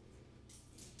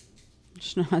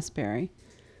 Schnozberry.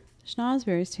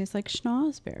 Schnozberries taste like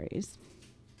schnozberries.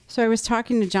 So I was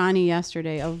talking to Johnny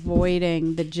yesterday,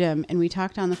 avoiding the gym, and we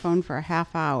talked on the phone for a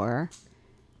half hour.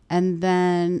 And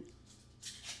then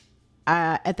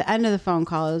at the end of the phone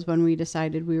call is when we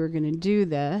decided we were going to do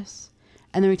this.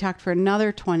 And then we talked for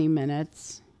another 20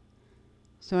 minutes.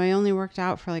 So I only worked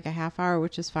out for like a half hour,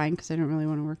 which is fine because I don't really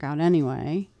want to work out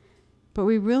anyway. But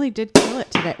we really did kill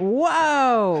it today.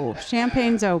 Whoa!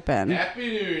 Champagne's open. Happy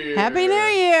New Year! Happy New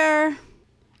Year!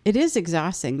 It is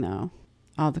exhausting, though,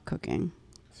 all the cooking.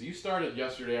 So you started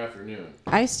yesterday afternoon.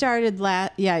 I started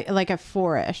like at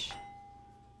 4-ish.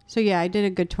 So yeah, I did a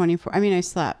good 24. I mean, I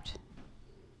slept.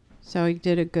 So I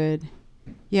did a good...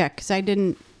 Yeah, because I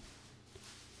didn't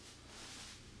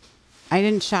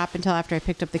shop until after I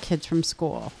picked up the kids from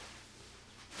school.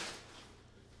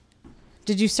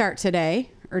 Did you start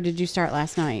today, or did you start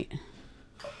last night?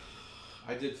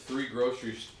 I did 3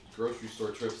 grocery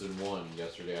store trips in one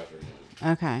yesterday afternoon.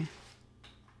 Okay.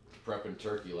 Prepping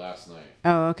turkey last night.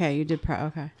 Oh, okay. You did prep.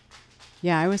 Okay.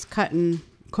 Yeah, I was cutting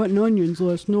onions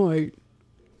last night.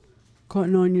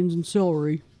 Cutting onions and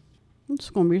celery. It's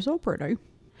going to be so pretty.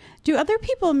 Do other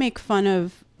people make fun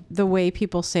of the way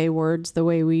people say words the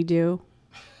way we do?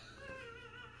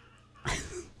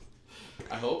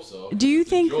 I hope so. Do you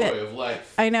think the joy that... of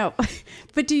life. I know.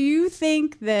 But do you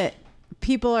think that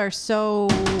people are so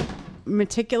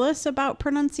meticulous about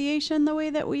pronunciation the way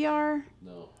that we are?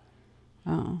 No.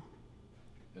 Oh.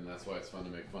 And that's why it's fun to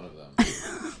make fun of them.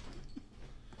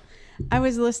 I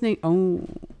was listening. Oh,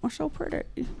 so pretty.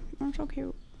 Oh, so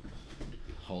cute.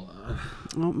 Hold on.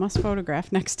 Oh, must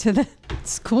photograph next to the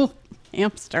school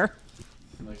hamster.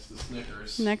 Next to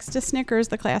Snickers. Next to Snickers,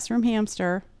 the classroom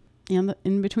hamster. And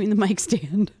in between the mic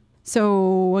stand.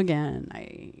 So, again,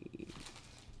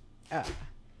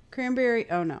 cranberry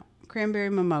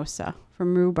mimosa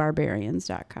from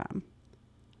rhuebarbarians.com.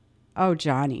 Oh,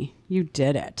 Johnny, you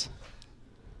did it.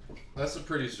 That's the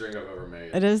prettiest drink I've ever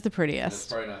made. It is the And it's prettiest.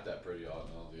 probably not that pretty all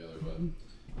the other, but...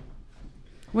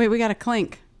 Wait, we got a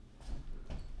clink.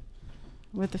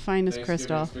 With the finest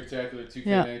crystal. Spectacular 2K19.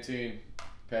 Yeah.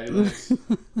 Patty Links.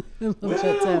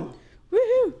 Woohoo!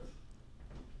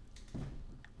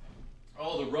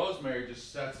 Oh, the rosemary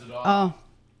just sets it off.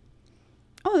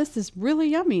 Oh, this is really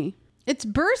yummy. It's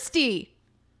bursty.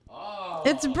 Oh.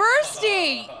 It's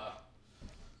bursty.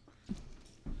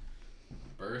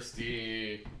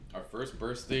 Bursty. Our first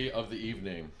bursty of the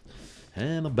evening.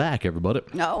 And I'm back, everybody.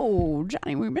 No,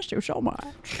 Johnny, we missed you so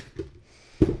much.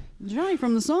 Johnny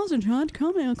from the Sausage Hut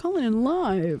calling in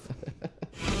live.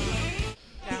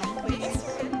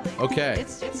 Okay.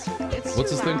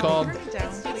 What's this thing called?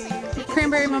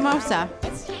 Cranberry mimosa.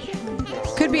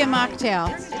 Could be a mocktail,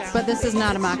 but this is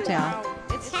not a mocktail.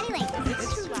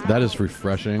 That is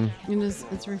refreshing.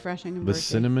 It's refreshing. And The birthday.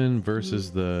 cinnamon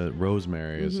versus the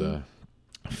rosemary is a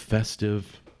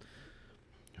festive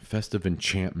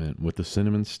enchantment with the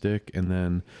cinnamon stick and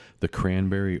then the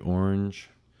cranberry orange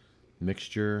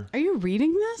mixture. Are you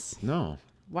reading this? No,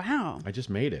 Wow. I just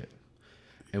made it,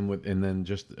 and then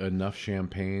just enough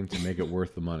champagne to make it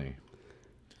worth the money.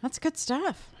 That's good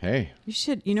stuff. Hey,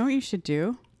 You know what you should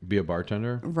do? be a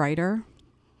bartender. Writer.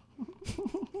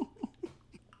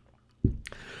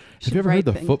 Have you ever heard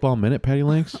the Football Minute, Patty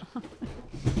Links?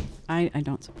 I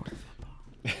don't support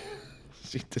football.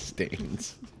 She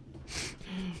disdains.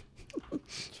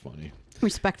 It's funny.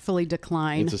 Respectfully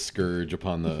decline. It's a scourge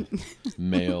upon the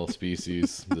male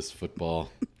species, this football.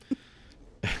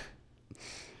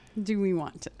 Do we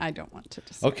want to? I don't want to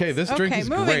discuss. Okay, this drink is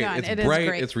moving great. on. It's It is bright.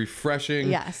 great. It's refreshing.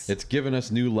 Yes. It's given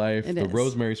us new life. It the is.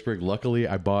 rosemary sprig. Luckily,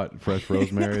 I bought fresh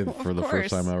rosemary for the first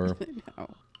time ever. No.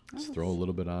 Just throw a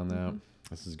little bit on that.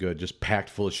 This is good. Just packed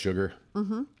full of sugar.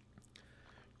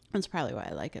 That's probably why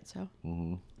I like it so.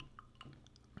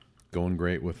 Going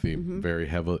great with the very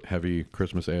heavy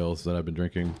Christmas ales that I've been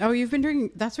drinking. Oh, you've been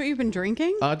drinking. That's what you've been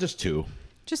drinking? Just two.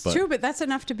 Just but- two, but that's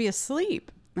enough to be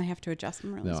asleep. I have to adjust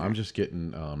them really. No, sorry. I'm just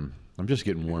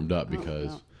getting warmed up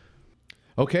because.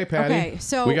 Okay, Patty. Okay,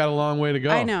 so we got a long way to go.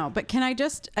 I know, but can I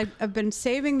just? I've been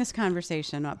saving this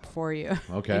conversation up for you.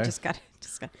 Okay. I just got.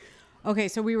 Okay,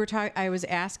 so we were talking. I was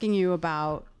asking you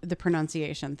about the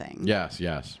pronunciation thing. Yes.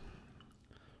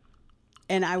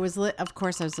 And I was of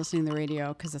course I was listening to the radio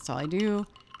because that's all I do.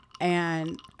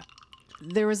 And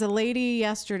there was a lady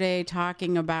yesterday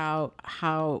talking about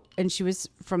how, and she was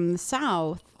from the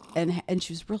South, and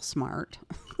she was real smart.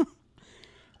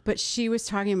 But she was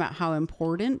talking about how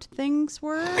important things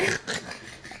were.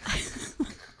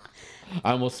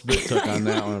 I almost spit took on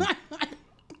that one.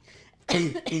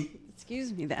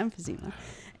 Excuse me, the emphysema.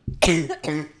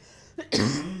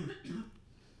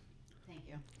 Thank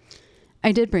you.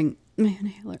 I did bring my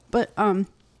inhaler, but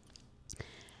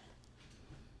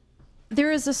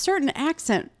there is a certain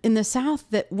accent in the South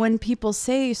that when people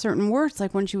say certain words,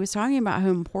 like when she was talking about how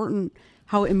important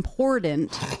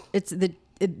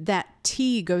that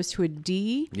T goes to a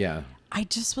D. Yeah. I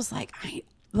just was like,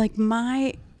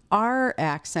 our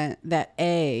accent, that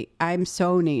A, I'm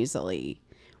so nasally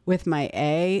with my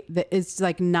A that it's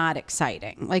like not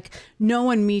exciting. Like no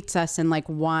one meets us and like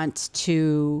wants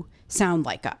to sound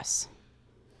like us.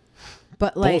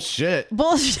 But like bullshit.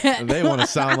 They want to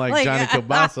sound like Johnny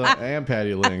Kielbasa and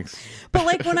Patty Links. But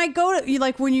like when I go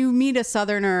to when you meet a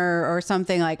Southerner or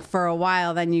something like for a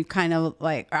while, then you kind of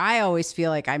like, I always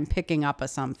feel like I'm picking up a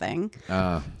something,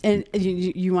 and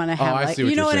you want to have I like, see what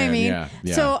you know you're what I saying. mean?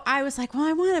 Yeah. So I was like, well,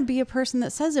 I want to be a person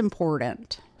that says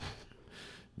important.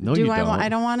 No, you don't. I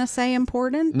don't want to say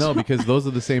important. No, because those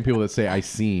are the same people that say I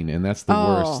seen, and that's the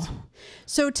worst.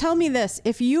 So tell me this: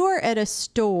 if you are at a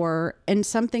store and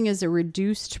something is a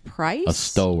reduced price, A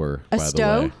stower, a by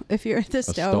stow. the way. If you're at the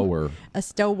store, stower. a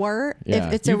stower. Yeah,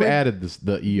 If it's you've added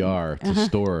the ER to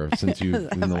store since in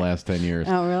the last 10 years.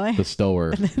 Oh, really? The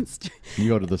stower. You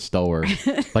go to the stower.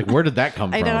 Like, where did that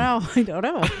come from? I don't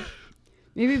know.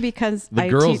 Maybe because The I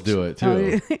girls teach- do it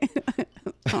too.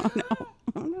 Oh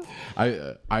no.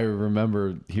 I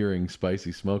remember hearing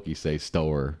Spicy Smokey say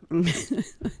stower.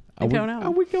 I don't know.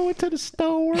 Are we going to the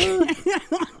store?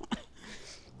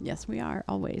 Yes, we are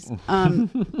always.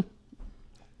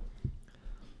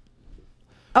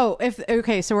 So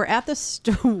we're at the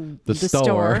store. The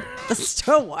store. The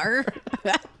store.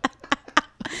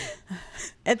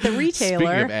 At the retailer.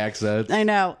 Speaking of accents. I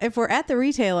know. If we're at the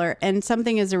retailer and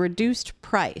something is a reduced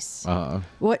price,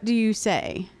 what do you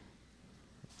say?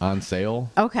 On sale?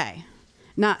 Okay.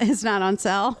 It's not on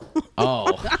sale.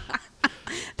 Oh.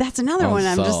 That's another On one.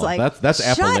 I'm just sale. like, that's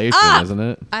shut Appalachian, up! isn't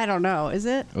it? I don't know. Is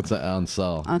it? What's on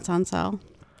sale? It's on sale.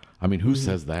 I mean, who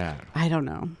says that? I don't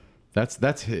know. That's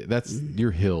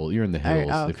your hill. You're in the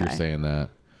hills if you're okay. saying that.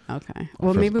 Okay.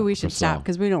 Well, For- maybe we for should stop sale.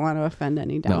 because we don't want to offend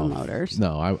any downloaders.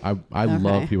 No, I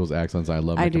love people's accents. I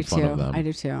love I making do fun too. of them. I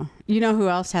do too. You know who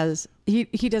else has? He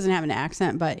doesn't have an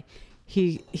accent, but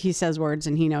he says words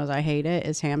and he knows I hate it.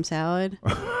 Is ham salad.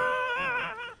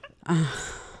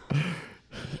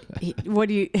 What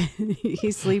do you?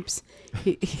 He sleeps.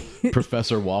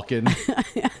 Professor Walken.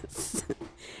 Yes.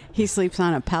 He sleeps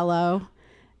on a pillow.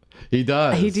 He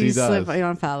does. He does. sleep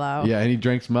on a pillow. Yeah, and he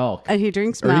drinks milk. And he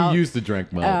drinks Or milk. he used to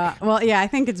drink milk. Well, yeah, I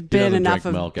think it's been doesn't enough drink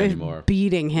of milk anymore.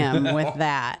 beating him with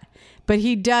that. But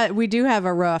he does. We do have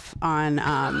a roof on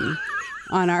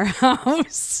our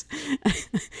house,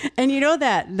 and you know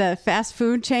that the fast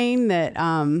food chain that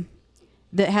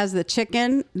has the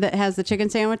chicken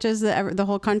sandwiches that the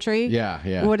whole country. Yeah,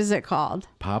 yeah. What is it called?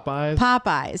 Popeyes?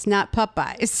 Popeyes, not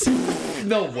Popeyes.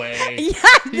 No way. Yeah,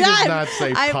 He does not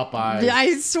say Popeyes.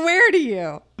 I swear to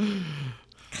you.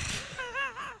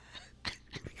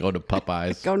 Go to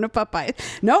Popeyes. Going to Popeyes.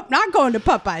 Nope, not going to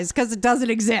Popeyes because it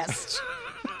doesn't exist.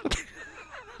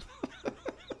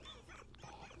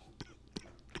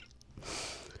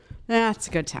 That's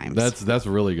good times. That's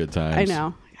really good times. I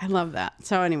know. I love that.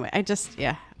 So anyway, I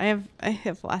have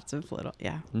lots of little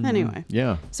Anyway.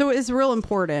 Yeah. So it's real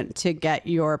important to get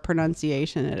your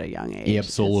pronunciation at a young age.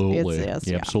 Absolutely.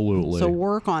 Absolutely. So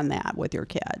work on that with your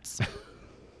kids.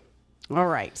 All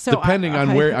right. So depending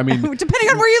on where you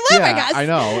live, I guess. I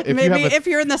know. Maybe if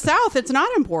you're in the South, it's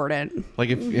not important. Like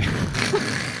if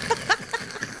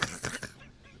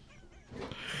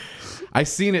I've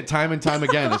seen it time and time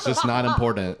again. It's just not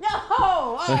important.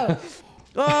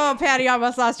 Oh, Patty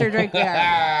almost lost her drink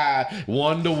there.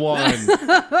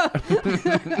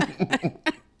 1-1.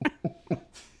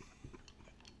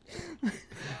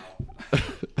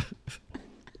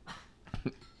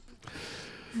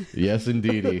 Yes,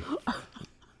 indeedy.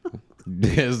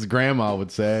 His grandma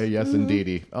would say, yes,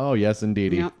 indeedy. Oh, yes,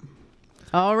 indeedy. Yep.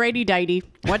 Alrighty, Dighty.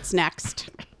 What's next?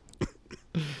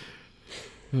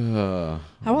 Well,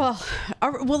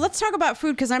 let's talk about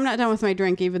food because I'm not done with my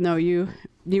drink, even though you.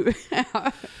 No,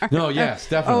 yes,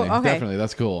 definitely, okay. Definitely.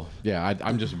 That's cool. Yeah,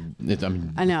 I'm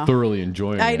I know. thoroughly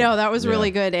enjoying it. I know that was really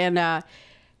good, and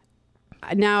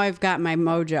now I've got my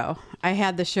mojo. I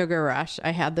had the sugar rush,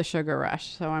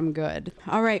 so I'm good.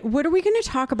 All right, what are we going to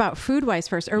talk about food-wise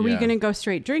first? Are we going to go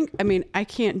straight drink? I mean, I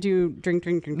can't do drink.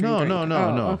 No.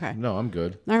 Okay. No, I'm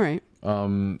good. All right.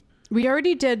 We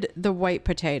already did the white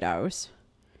potatoes.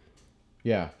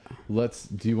 Yeah. Let's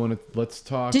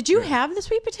talk. Did you have the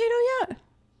sweet potato yet?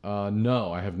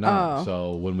 No, I have not. Oh.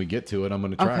 So when we get to it, I'm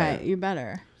going to try it. Okay, you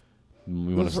better.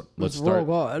 Let's real start.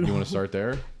 good. You want to start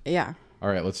there? Yeah. All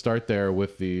right, let's start there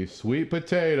with the sweet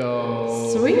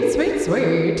potato. Sweet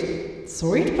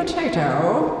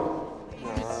potato.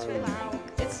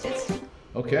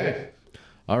 Okay.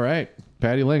 All right.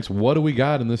 Patty Links, what do we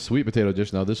got in this sweet potato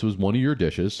dish? Now, this was one of your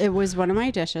dishes. It was one of my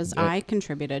dishes. Yep. I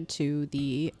contributed to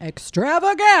the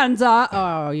extravaganza.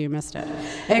 Oh, you missed it.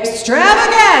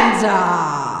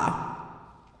 Extravaganza.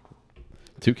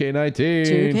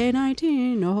 2K19.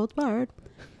 2K19, no holds barred.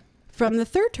 From the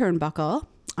third turnbuckle,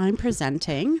 I'm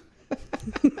presenting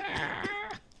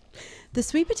the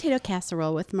sweet potato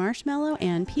casserole with marshmallow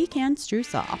and pecan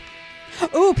streusel.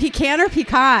 Ooh, pecan or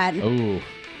pecan? Ooh.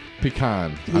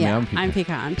 Pecan. I'm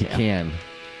pecan too. Pecan.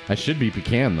 I should be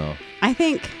pecan though. I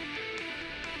think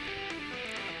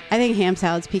ham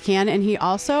salad's pecan, and he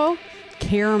also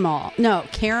caramel. No,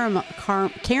 caramel.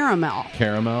 Caramel.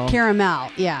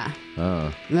 Caramel. Yeah.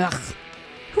 Oh. Ugh.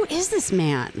 Who is this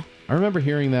man? I remember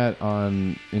hearing that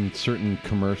in certain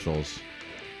commercials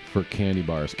for candy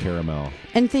bars, caramel.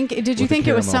 And did you think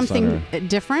it was something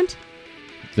different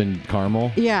than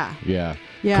caramel? Yeah. Yeah.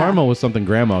 Yeah. Caramel was something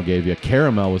Grandma gave you.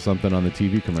 Caramel was something on the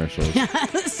TV commercials.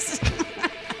 Yes.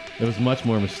 It was much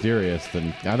more mysterious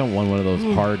than. I don't want one of those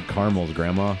hard caramels,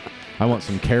 Grandma. I want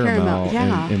some caramel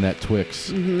in that Twix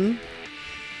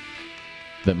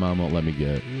that Mom won't let me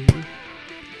get.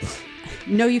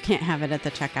 No, you can't have it at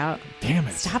the checkout. Damn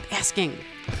it. Stop asking.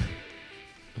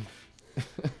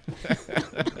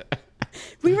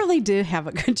 We really did have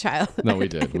a good childhood. No, we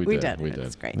did. We did.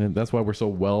 It's great. And that's why we're so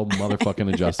well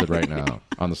motherfucking adjusted right now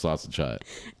on the Sausage Hut.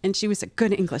 And she was a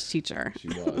good English teacher. She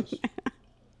was.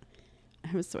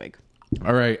 I was swig.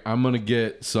 All right, I'm going to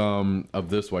get some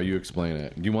of this while you explain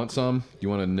it. Do you want some? Do you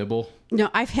want a nibble? No,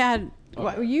 I've had...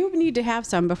 Well, you need to have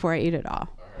some before I eat it all.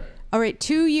 All right,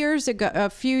 a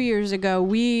few years ago,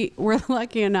 we were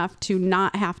lucky enough to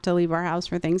not have to leave our house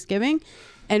for Thanksgiving.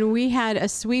 And we had a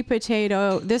sweet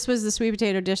potato. This was the sweet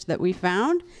potato dish that we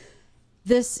found.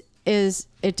 It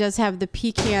does have the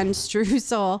pecan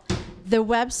streusel. The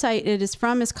website it is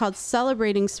from is called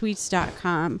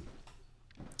celebratingsweets.com.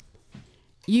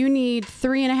 You need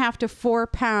 3.5 to 4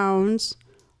 pounds.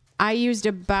 I used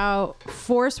about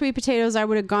 4 sweet potatoes. I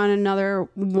would have gone another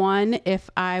 1 if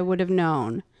I would have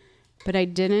known. But I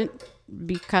didn't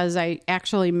because I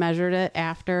actually measured it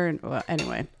after. And well,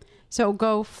 anyway. So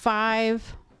go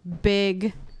 5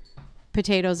 big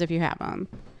potatoes if you have them.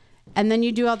 And then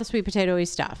you do all the sweet potato-y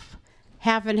stuff.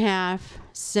 Half and half,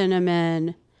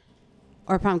 cinnamon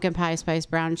or pumpkin pie spice,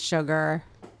 brown sugar.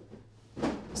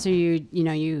 So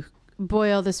you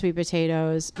boil the sweet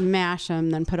potatoes, mash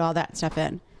them, then put all that stuff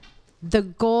in. The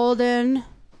golden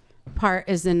part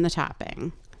is in the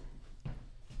topping.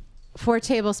 4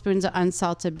 tablespoons of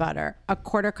unsalted butter, a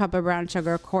 1/4 cup of brown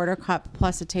sugar, 1/4 cup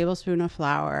plus a tablespoon of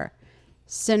flour,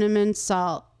 cinnamon,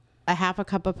 salt, a 1/2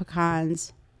 cup of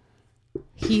pecans.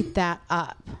 Heat that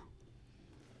up.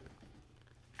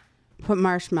 Put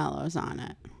marshmallows on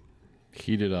it.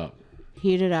 Heat it up.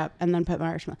 Heat it up and then put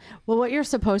marshmallow. Well, what you're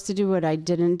supposed to do, what I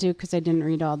didn't do because I didn't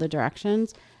read all the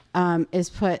directions, is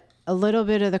put a little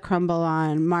bit of the crumble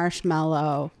on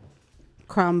marshmallow,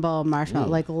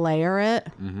 like layer it.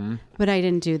 Mm-hmm. But I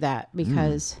didn't do that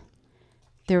because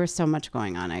there was so much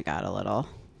going on. I got a little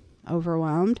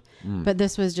overwhelmed. But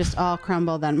this was just all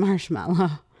crumble, then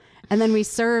marshmallow. And then we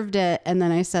served it. And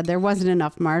then I said there wasn't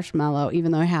enough marshmallow,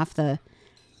 even though half the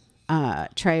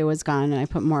tray was gone. And I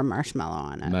put more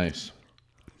marshmallow on it. Nice.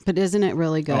 But isn't it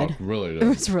really good? Oh, really good. It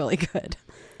was really good.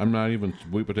 I'm not even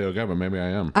sweet potato guy, but maybe I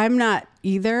am. I'm not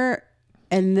either.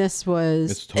 And this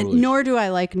was, totally nor do I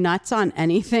like nuts on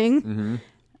anything. Mm-hmm.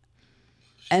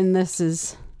 And this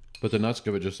is. But the nuts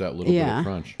give it just that little bit of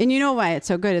crunch. And you know why it's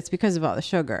so good? It's because of all the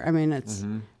sugar. I mean, it's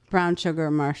brown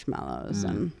sugar, marshmallows,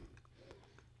 and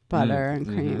butter and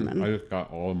cream. And I just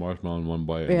got all the marshmallow in one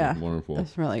bite. Yeah. Wonderful.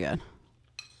 It's really good.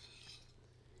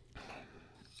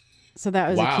 So that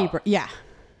was a keeper. Yeah.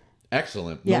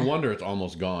 Excellent. Yeah. No wonder it's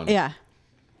almost gone. Yeah.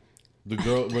 The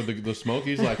girl, where the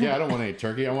Smokies, like, yeah, I don't want any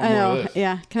turkey. I want more of this.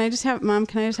 Yeah. Can I just have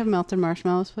melted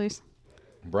marshmallows, please?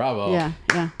 Bravo. Yeah.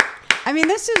 Yeah. I mean,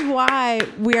 this is why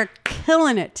we are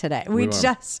killing it today.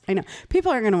 I know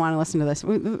people are going to want to listen to this.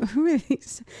 Who are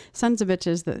these sons of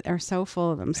bitches that are so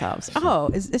full of themselves? Oh,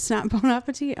 it's not Bon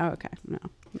Appetit? Oh, okay. No.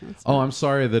 Oh, I'm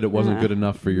sorry that it wasn't good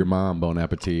enough for your mom, Bon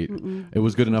Appetit. It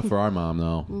was good enough for our mom,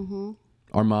 though. Mm-hmm.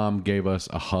 Our mom gave us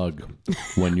a hug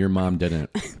when your mom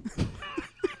didn't.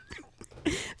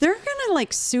 They're going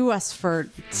to sue us for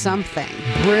something.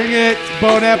 Bring it,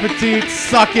 Bon Appetit,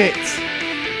 suck it.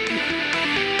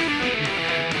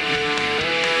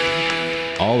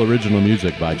 All original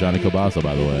music by Johnny Kobasa,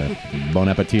 by the way. Bon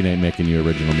Appetit ain't making you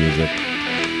original music.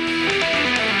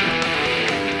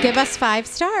 Give us 5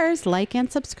 stars, like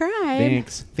and subscribe.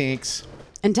 Thanks.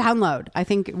 And download. I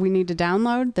think we need to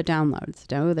download the downloads.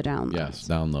 The downloads. Yes,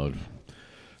 download.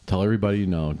 Tell everybody you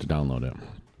know to download it.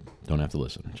 Don't have to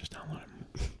listen. Just download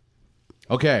it.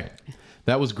 Okay.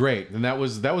 That was great. And that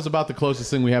was about the closest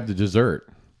thing we have to dessert.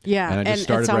 Yeah, and it's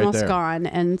almost gone.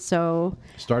 And so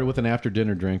started with an after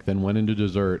dinner drink, then went into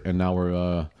dessert, and now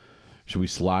we're should we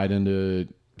slide into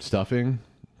stuffing?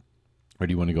 Or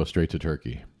do you want to go straight to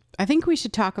turkey? I think we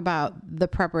should talk about the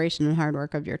preparation and hard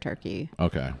work of your turkey.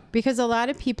 Okay. Because a lot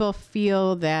of people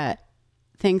feel that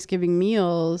Thanksgiving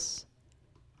meals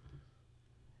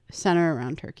center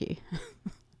around turkey.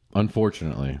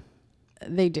 Unfortunately.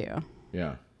 They do.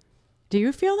 Yeah. Do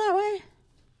you feel that way?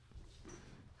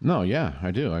 No, yeah,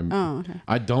 I do. Okay.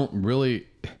 I don't really.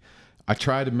 I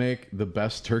try to make the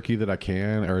best turkey that I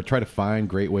can, or try to find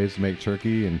great ways to make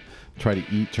turkey and try to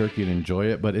eat turkey and enjoy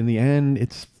it. But in the end,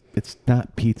 it's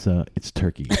not pizza, it's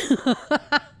turkey.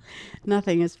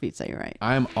 Nothing is pizza, you're right.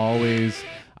 I'm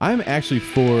actually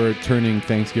for turning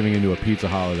Thanksgiving into a pizza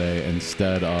holiday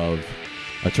instead of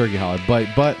a turkey holiday.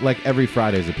 But like every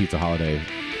Friday is a pizza holiday.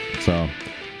 So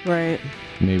right.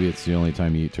 Maybe it's the only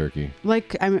time you eat turkey.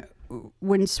 Like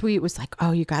when Sweet was like,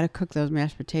 "Oh, you got to cook those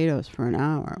mashed potatoes for an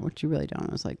hour," which you really don't.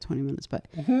 It was like 20 minutes, but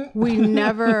we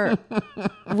never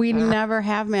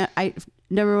have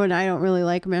number one, I don't really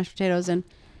like mashed potatoes, and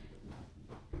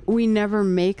we never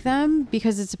make them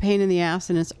because it's a pain in the ass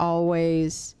and it's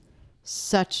always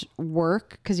such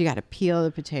work because you got to peel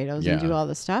the potatoes and do all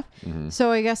this stuff. Mm-hmm.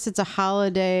 So I guess it's a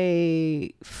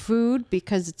holiday food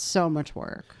because it's so much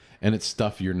work. And it's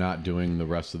stuff you're not doing the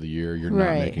rest of the year. You're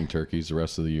not making turkeys the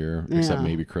rest of the year, except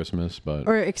maybe Christmas.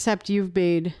 Or except you've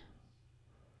made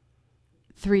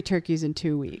 3 turkeys in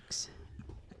 2 weeks.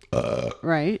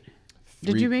 Right?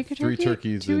 Did you make a turkey? 3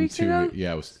 turkeys 2 weeks ago?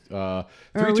 Yeah, it was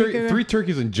 3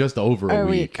 turkeys in just over a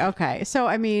week. Okay. So,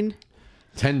 I mean...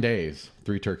 10 days.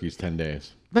 3 turkeys, 10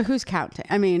 days. But who's counting?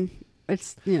 I mean,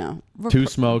 it's, 2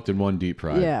 smoked and 1 deep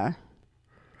fried. Yeah.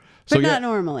 But not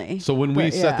normally. So when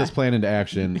we set this plan into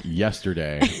action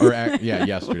yesterday,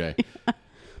 yesterday,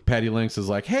 Patty Lynx is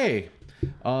like, "Hey,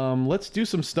 let's do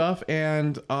some stuff,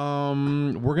 and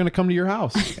we're gonna come to your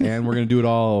house, and we're gonna do it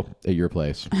all at your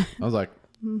place." I was like,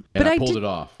 And But I pulled it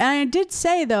off. And I did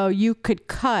say though, you could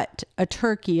cut a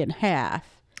turkey in half.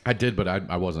 I did, but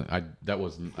I wasn't.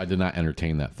 I did not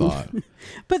entertain that thought.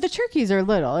 But the turkeys are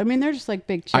little. I mean, they're just like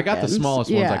big chickens. I got the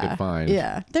smallest ones I could find.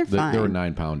 Yeah, they're fine. They were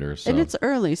 9-pounders. So. And it's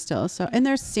early still. So, and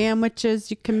there's sandwiches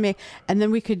you can make, and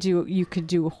then you could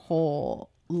do a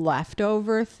whole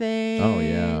leftover thing. Oh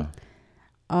yeah.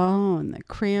 Oh, and the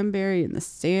cranberry and the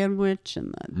sandwich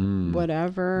and the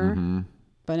whatever. Mm-hmm.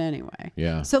 But anyway.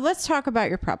 Yeah. So let's talk about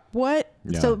your prep.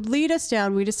 So lead us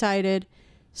down. We decided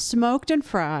smoked and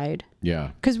fried.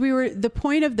 Yeah. Because the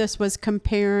point of this was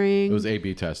comparing. It was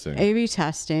A/B testing. A/B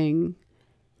testing.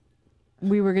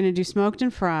 We were going to do smoked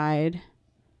and fried.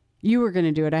 You were going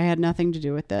to do it. I had nothing to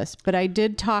do with this. But I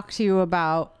did talk to you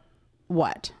about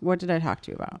what? What did I talk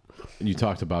to you about? You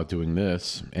talked about doing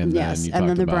this. And yes, then you and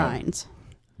talked then the about brines.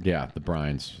 Yeah, the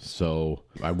brines. So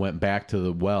I went back to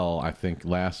the well. I think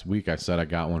last week I said I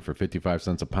got one for 55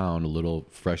 cents a pound, a little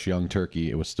fresh young turkey.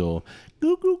 It was still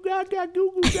goo goo gaga,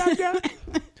 goo goo gaga.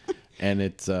 And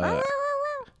it's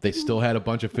they still had a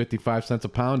bunch of 55 cents a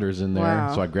pounders in there.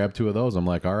 Wow. So I grabbed 2 of those. I'm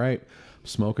like, all right,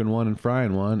 smoking one and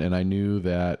frying one. And I knew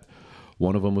that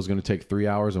one of them was going to take 3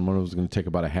 hours and one of them was going to take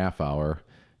about a half hour.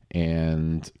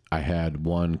 And I had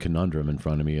one conundrum in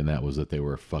front of me, and that was that they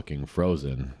were fucking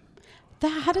frozen.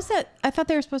 How does that? I thought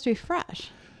they were supposed to be fresh.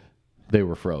 They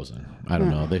were frozen. I don't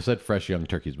know. They said fresh young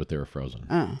turkeys, but they were frozen.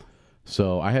 Oh.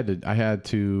 So I had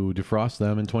to defrost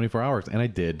them in 24 hours, and I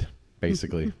did,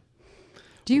 basically.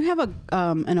 Do you have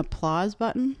an applause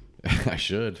button? I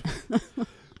should.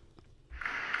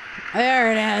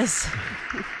 There it is.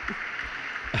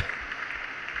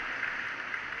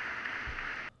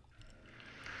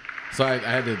 So I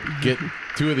had to get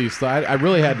 2 of these. So I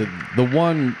really had to. The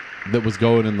one that was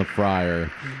going in the fryer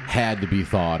had to be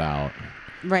thawed out.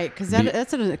 Right, because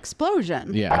that's an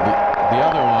explosion. Yeah. The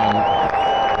other one.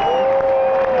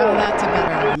 Oh, that's a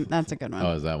better one. That's a good one.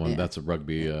 Oh, is that one? Yeah. That's a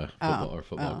rugby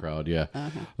football crowd. Yeah.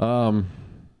 Uh-huh.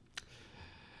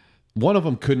 One of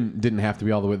them didn't have to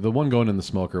be all the way. The one going in the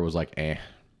smoker was like, eh.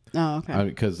 Oh, okay.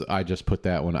 Because I just put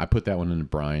that one. I put that one in a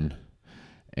brine,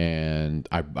 and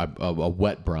a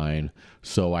wet brine.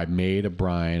 So I made a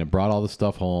brine. I brought all the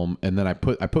stuff home, and then I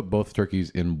put both turkeys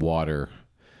in water.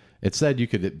 It said you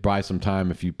could buy some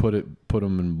time if you put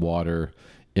them in water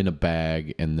in a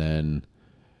bag and then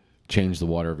change the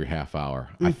water every half hour.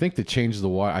 I think to change the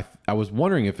water, I was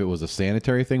wondering if it was a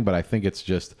sanitary thing, but I think it's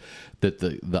just that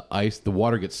the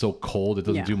water gets so cold it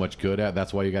doesn't do much good at.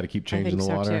 That's why you got to keep changing the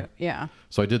water. Too. Yeah.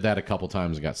 So I did that a couple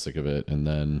times and got sick of it, and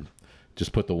then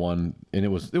just put the one, and it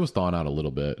was thawing out a little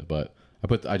bit, but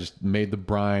I just made the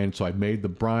brine. So I made the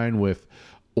brine with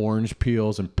orange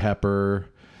peels and pepper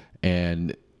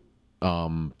and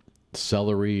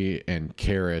celery and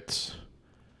carrots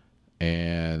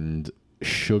and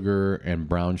sugar and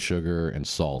brown sugar and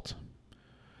salt.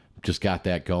 Just got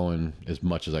that going as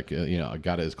much as I could. I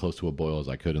got it as close to a boil as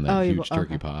I could in that huge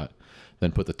turkey pot.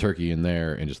 Then put the turkey in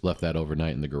there and just left that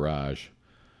overnight in the garage.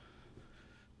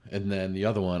 And then the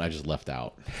other one I just left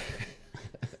out.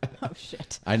 Oh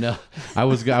shit! I know. I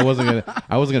wasn't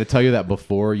gonna tell you that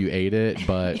before you ate it,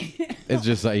 but it's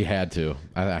just that you had to.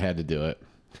 I had to do it.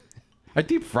 I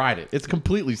deep fried it. It's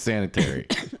completely sanitary.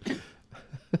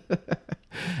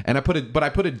 And I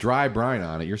put a dry brine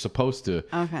on it. You're supposed to.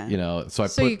 Okay.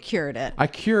 So you cured it. I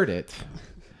cured it.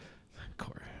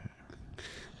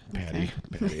 Patty.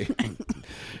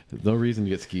 No reason to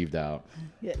get skeeved out.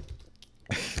 Yeah.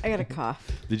 I got a cough.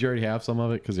 Did you already have some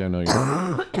of it? Because I know you.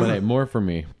 But hey, more for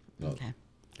me. Okay.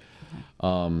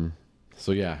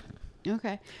 So yeah.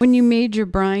 Okay. When you made your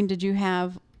brine, did you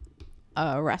have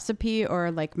a recipe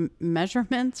or like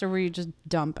measurements, or were you just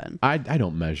dumping? I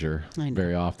don't measure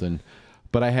very often,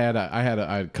 but I had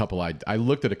a couple. I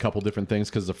looked at a couple different things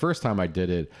because the first time I did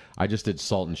it, I just did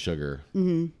salt and sugar.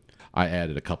 Mm-hmm. I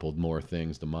added a couple more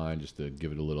things to mine just to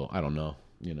give it a little. I don't know.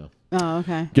 Oh,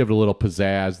 okay. Give it a little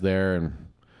pizzazz there and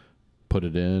put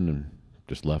it in and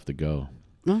just left it go.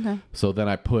 Okay. So then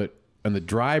I put in the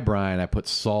dry brine, I put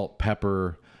salt,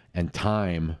 pepper, and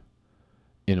thyme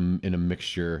in a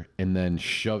mixture, and then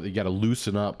shove. You got to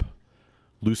loosen up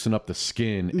the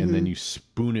skin, and then you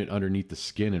spoon it underneath the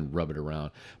skin and rub it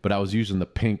around. But I was using the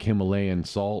pink Himalayan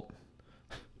salt,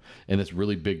 and it's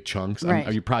really big chunks.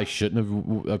 Right. You probably shouldn't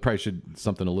have. I probably should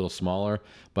something a little smaller,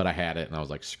 but I had it, and I was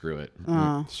like, screw it,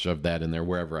 shoved that in there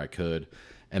wherever I could,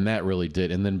 and that really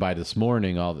did. And then by this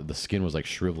morning, all the skin was like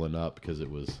shriveling up because it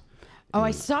was.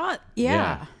 I saw it.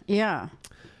 Yeah.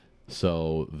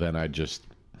 So then I just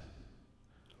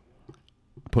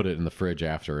put it in the fridge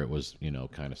after it was,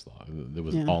 kind of thawed. It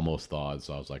was almost thawed,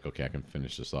 so I was like, okay, I can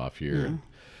finish this off here. And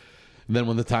then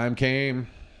when the time came,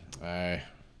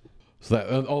 So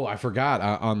that, I forgot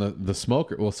on the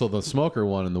smoker. Well, so the smoker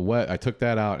one and the wet, I took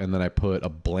that out and then I put a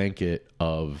blanket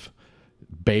of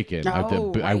bacon.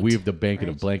 I weaved a blanket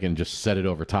of bacon and just set it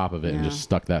over top of it and just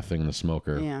stuck that thing in the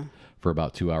smoker for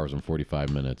about 2 hours and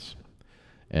 45 minutes.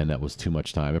 And that was too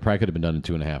much time. It probably could have been done in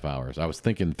 2.5 hours. I was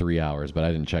thinking 3 hours, but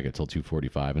I didn't check it till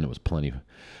 2:45, and it was plenty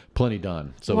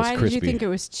done. So it was crispy. Why did you think it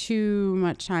was too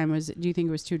much time? Do you think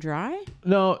it was too dry?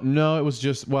 No, it was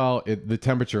just the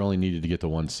temperature only needed to get to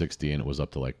 160, and it was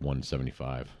up to like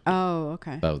 175. Oh,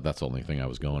 okay. That's the only thing I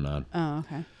was going on. Oh,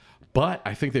 okay. But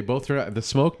I think they both turned out.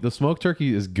 The smoked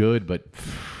turkey is good, but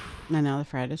I know the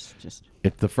fried is just.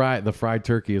 The fried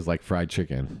turkey is like fried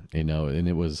chicken, and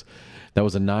that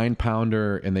was a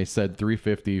 9-pounder, and they said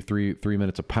 350, 3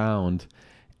 minutes a pound,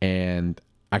 and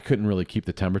I couldn't really keep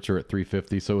the temperature at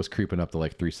 350, so it was creeping up to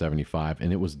like 375,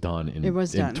 and it was done in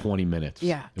 20 minutes.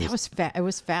 Yeah, it was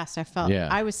fast. I felt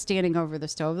I was standing over the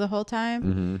stove the whole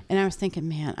time, and I was thinking,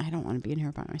 man, I don't want to be in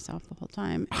here by myself the whole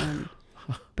time. And,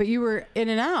 but you were in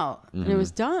and out, and it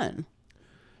was done.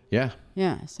 Yeah.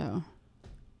 Yeah.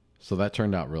 So that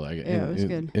turned out really good. Yeah, it was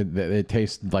good. It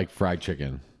tastes like fried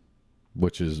chicken,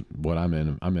 which is what I'm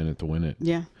in. I'm in it to win it.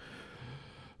 Yeah.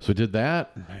 So we did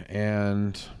that,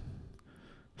 and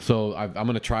so I'm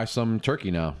going to try some turkey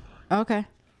now. Okay.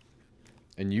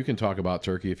 And you can talk about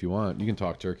turkey if you want. You can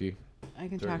talk turkey. I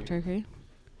can talk turkey.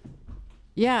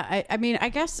 Yeah, I mean, I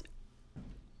guess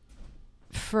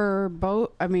for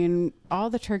both, all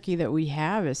the turkey that we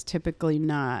have is typically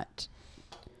not.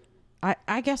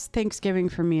 I guess Thanksgiving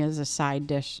for me is a side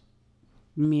dish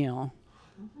meal.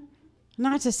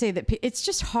 Not to say that it's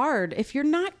just hard if you're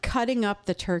not cutting up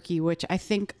the turkey, which I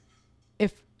think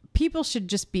if people should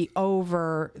just be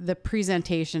over the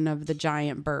presentation of the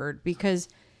giant bird, because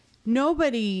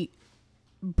nobody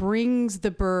brings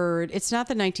the bird. It's not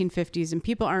the 1950s, and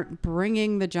people aren't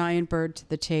bringing the giant bird to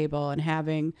the table and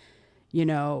having,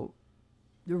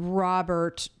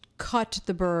 Robert cut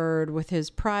the bird with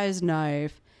his prize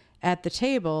knife at the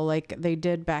table like they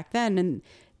did back then. And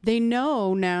they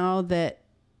know now that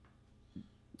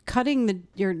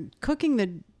you're cooking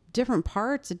the different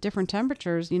parts at different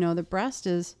temperatures. The breast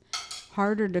is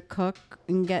harder to cook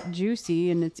and get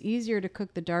juicy, and it's easier to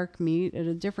cook the dark meat at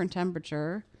a different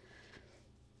temperature.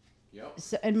 Yep.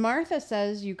 So, and Martha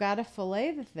says you got to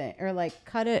fillet the thing, or like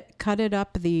cut it up cut it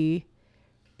up the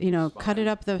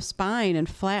spine and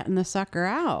flatten the sucker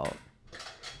out.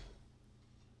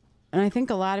 And I think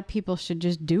a lot of people should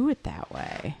just do it that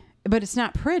way. But it's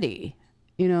not pretty,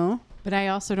 But I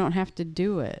also don't have to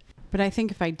do it. But I think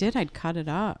if I did, I'd cut it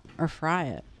up or fry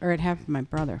it. Or I'd have my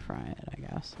brother fry it, I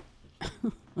guess.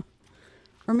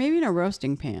 Or maybe in a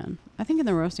roasting pan. I think in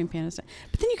the roasting pan is...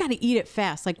 But then you got to eat it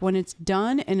fast. Like when it's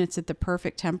done and it's at the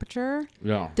perfect temperature.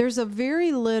 Yeah. There's a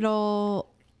very little...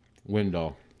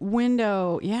 Window,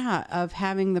 of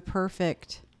having the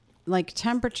perfect... like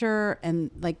temperature,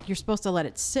 and like you're supposed to let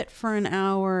it sit for an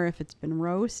hour if it's been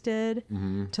roasted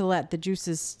to let the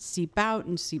juices seep out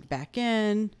and seep back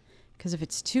in, because if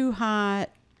it's too hot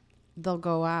they'll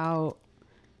go out.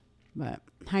 But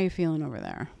how you feeling over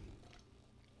there?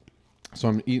 So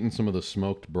I'm eating some of the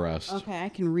smoked breast. Okay, I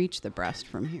can reach the breast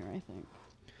from here, I think.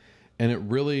 And it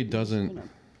really doesn't...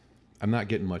 I'm not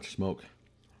getting much smoke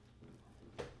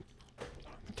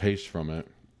taste from it,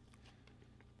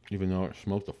 even though it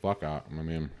smoked the fuck out.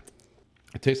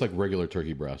 It tastes like regular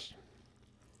turkey breast.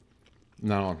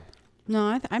 No,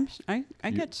 I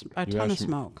get a ton of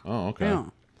smoke. Oh, okay. Yeah.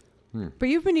 But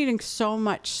you've been eating so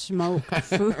much smoked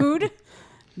food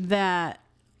that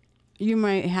you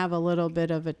might have a little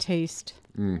bit of a taste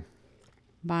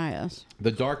bias.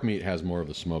 The dark meat has more of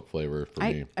the smoke flavor for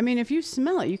me. If you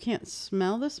smell it, you can't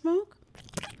smell the smoke.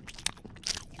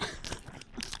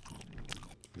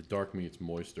 The dark meat's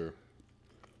moister.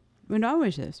 It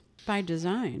always is, by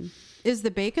design. Is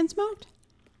the bacon smoked?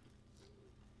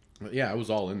 Yeah, it was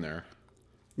all in there.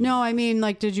 No,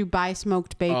 did you buy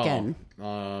smoked bacon?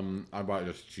 I bought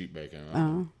just cheap bacon.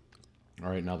 Oh.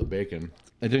 All right, now the bacon.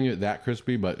 It didn't get that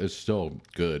crispy, but it's still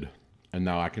good. And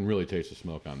now I can really taste the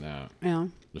smoke on that. Yeah.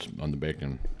 Just on the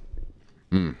bacon.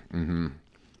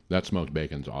 That smoked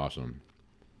bacon's awesome.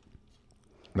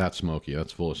 That's smoky.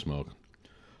 That's full of smoke.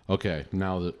 Okay,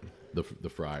 now the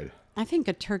fried. I think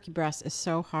a turkey breast is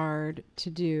so hard to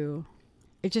do.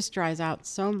 It just dries out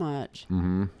so much.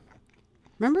 Mm-hmm.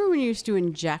 Remember when you used to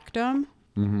inject them?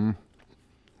 Mm-hmm.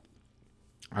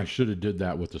 I should have did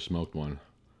that with the smoked one.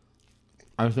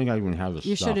 I don't think I even have the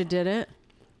You should have did it?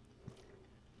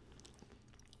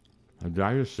 Did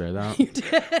I just say that? You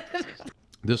did.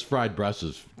 This fried breast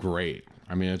is great.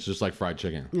 It's just like fried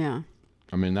chicken. Yeah.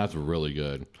 That's really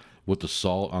good. with the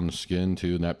salt on the skin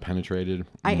too, and that penetrated.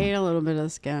 I ate a little bit of the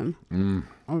skin.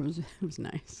 Oh, it was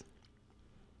nice.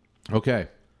 Okay.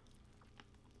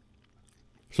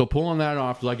 So pulling that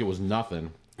off like it was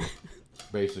nothing,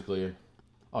 basically.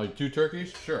 Oh, 2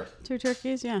 turkeys? Sure. 2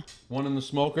 turkeys, yeah. 1 in the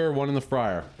smoker, 1 in the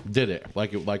fryer. Did it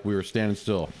like we were standing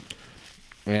still,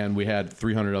 and we had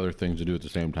 300 other things to do at the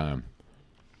same time.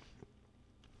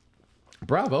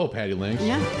 Bravo, Patty Links.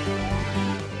 Yeah.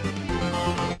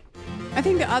 I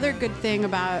think the other good thing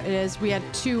about it is we had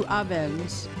 2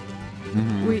 ovens.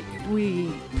 Mm-hmm. We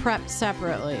prepped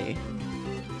separately.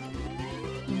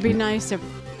 It'd be nice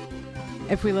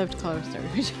if we lived closer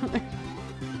to each other.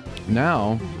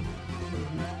 Now,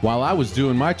 while I was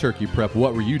doing my turkey prep,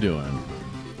 what were you doing?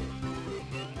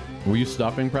 Were you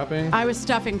stuffing prepping? I was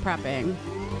stuffing prepping.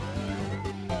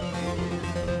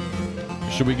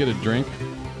 Should we get a drink?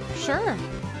 Sure.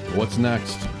 What's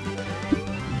next?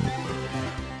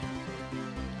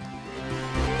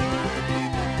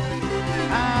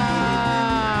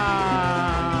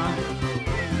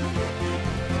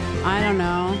 I don't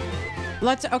know.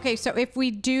 Okay, so if we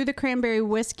do the cranberry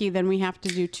whiskey, then we have to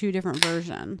do 2 different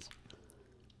versions.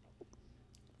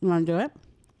 You want to do it?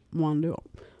 Want to do it?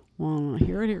 Well,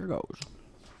 here it goes.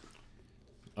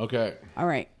 Okay. All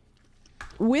right.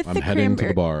 With I'm the heading to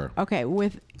the bar. Okay,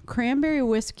 with cranberry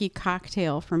whiskey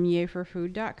cocktail from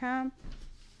yayforfood.com.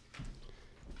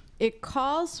 It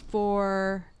calls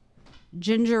for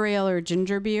ginger ale or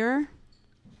ginger beer.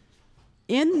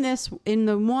 In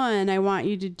the one, I want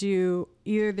you to do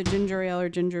either the ginger ale or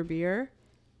ginger beer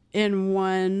in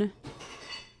one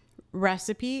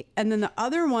recipe. And then the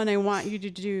other one, I want you to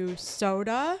do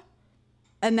soda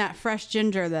and that fresh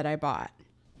ginger that I bought.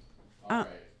 All right.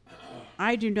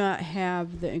 I do not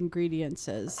have the ingredients.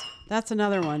 That's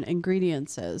another one,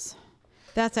 ingredients.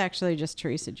 That's actually just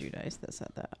Teresa Giudice that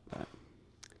said that. But.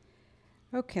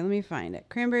 Okay, let me find it.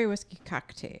 Cranberry whiskey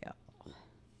cocktail.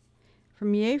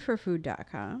 From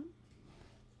yayforfood.com.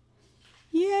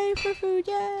 Yay for food,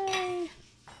 yay!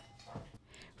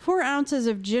 4 ounces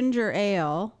of ginger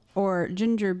ale or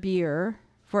ginger beer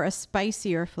for a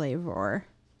spicier flavor.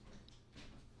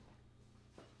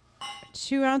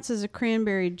 2 ounces of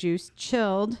cranberry juice,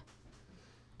 chilled.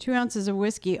 2 ounces of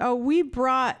whiskey. Oh, we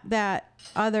brought that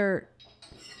other...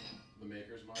 The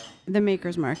Maker's Mark? The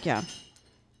Maker's Mark, yeah.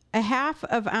 A half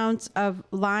of ounce of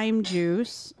lime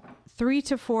juice, 3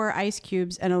 to 4 ice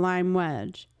cubes, and a lime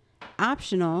wedge.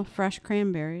 Optional, fresh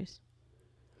cranberries.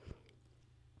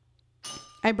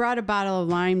 I brought a bottle of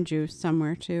lime juice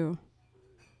somewhere, too.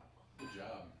 Good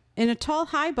job. In a tall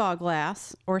highball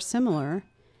glass, or similar,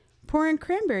 pour in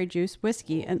cranberry juice,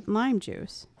 whiskey, and lime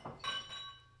juice.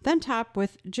 Then top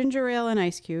with ginger ale and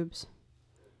ice cubes.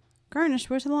 Garnish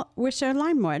with a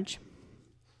lime wedge.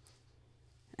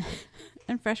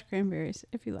 And fresh cranberries,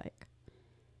 if you like.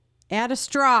 Add a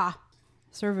straw.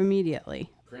 Serve immediately.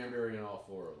 Cranberry in all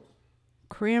 4 of them.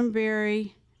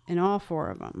 Cranberry in all 4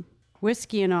 of them.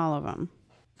 Whiskey in all of them.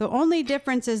 The only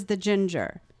difference is the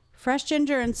ginger. Fresh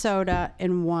ginger and soda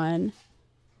in one.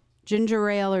 Ginger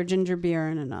ale or ginger beer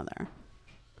in another.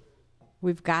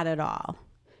 We've got it all.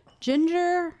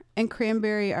 Ginger and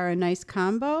cranberry are a nice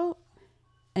combo.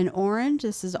 And orange,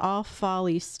 this is all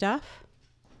fall-y stuff.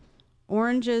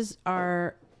 Oranges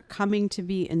are coming to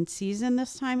be in season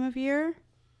this time of year,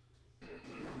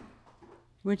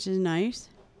 which is nice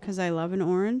because I love an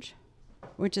orange,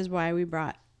 which is why we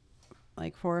brought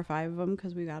like 4 or 5 of them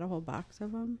because we got a whole box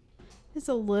of them. It's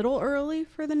a little early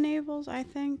for the navels, I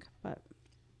think, but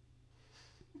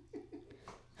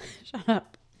shut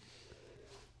up.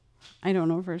 I don't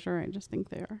know for sure. I just think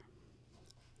they are.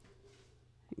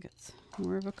 I think it's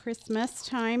more of a Christmas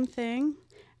time thing.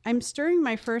 I'm stirring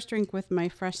my first drink with my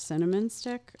fresh cinnamon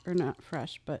stick, or not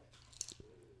fresh, but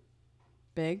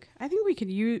big. I think we could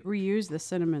reuse the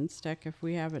cinnamon stick if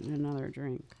we have it in another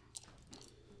drink.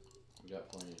 We got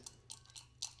plenty.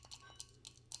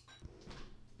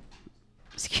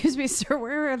 Excuse me, sir.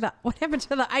 What happened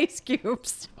to the ice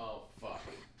cubes? Oh, fuck.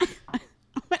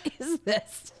 What is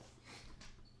this?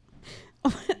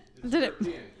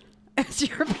 It's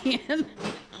European.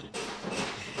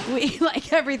 We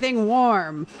like everything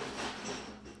warm.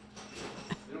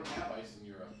 They don't have ice in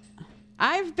Europe.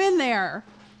 I've been there.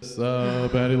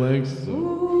 Patty Links.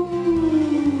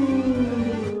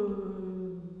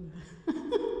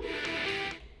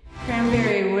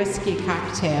 Cranberry whiskey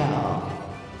cocktail.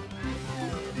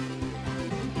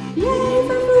 Yay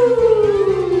for food!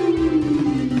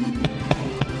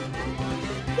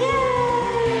 Yay!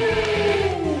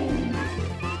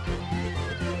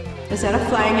 Is that a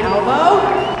flying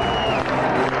elbow?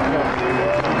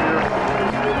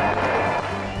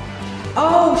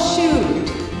 Oh, shoot.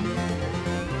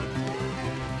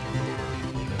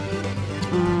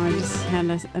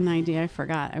 had an idea I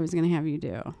forgot I was going to have you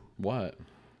do. What?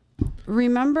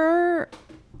 Remember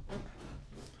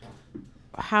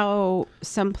how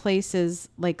some places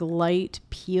like light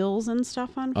peels and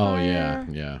stuff on fire? Oh, yeah.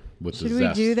 Yeah. With Should the we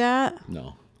zest. do that?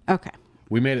 No. Okay.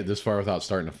 We made it this far without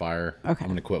starting a fire. Okay. I'm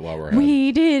going to quit while we're ahead.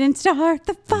 We didn't start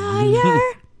the fire.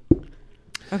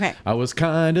 Okay. I was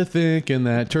kind of thinking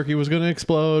that turkey was going to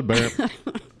explode, but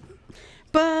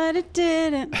it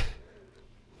didn't.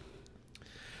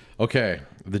 Okay.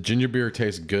 The ginger beer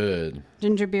tastes good.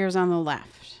 Ginger beer's on the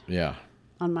left. Yeah.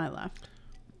 On my left.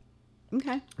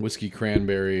 Okay. Whiskey,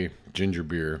 cranberry, ginger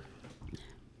beer,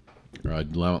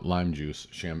 lime juice.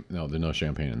 No, there's no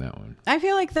champagne in that one. I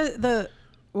feel like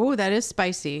oh, that is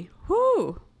spicy.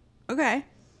 Whoo. Okay.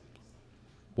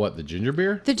 What, the ginger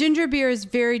beer? The ginger beer is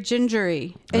very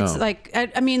gingery. It's like,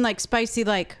 I mean, like spicy,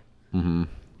 like. Mm-hmm.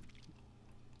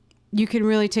 You can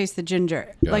really taste the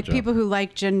ginger. Gotcha. Like people who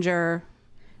like ginger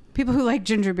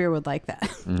beer would like that.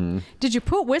 Mm-hmm. Did you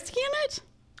put whiskey in it?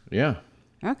 Yeah.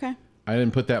 Okay. I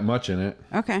didn't put that much in it.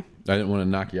 Okay. I didn't want to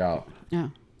knock you out. Yeah.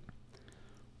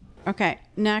 Okay.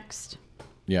 Next.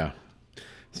 Yeah.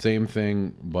 Same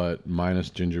thing, but minus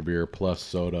ginger beer plus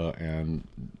soda and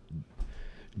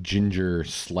ginger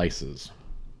slices.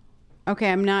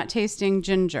 Okay. I'm not tasting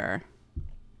ginger.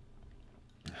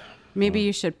 Maybe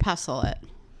you should pestle it.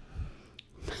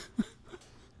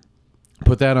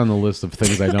 Put that on the list of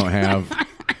things I don't have.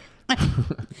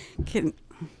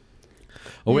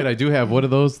 Oh, wait, I do have. What are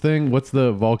those things? What's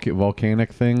the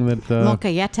volcanic thing that...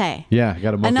 Molcajete. Yeah, I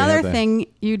got a molcajete. Another thing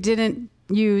you didn't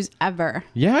use ever.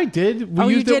 Yeah, I did.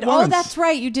 We used you did? it once. Oh, that's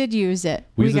right. You did use it.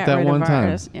 We used it got that rid one of time.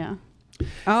 ours. Yeah.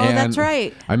 Oh, And that's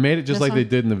right. I made it just This like they one?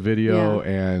 did in the video,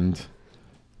 Yeah.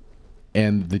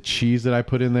 and the cheese that I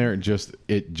put in there,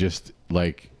 it just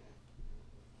like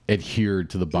adhered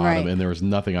to the bottom, Right. and there was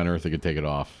nothing on earth that could take it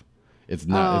off. It's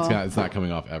not. It's not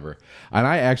coming off ever. And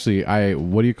I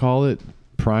what do you call it?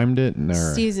 Primed it and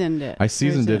Seasoned it. I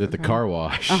seasoned Or is it at the car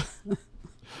wash.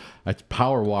 I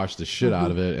power washed the shit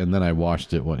out of it, and then I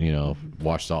washed it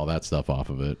washed all that stuff off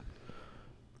of it.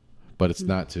 But it's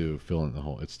not to fill in the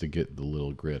hole; it's to get the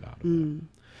little grit out of it.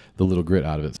 The little grit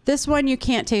out of it. This one you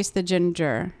can't taste the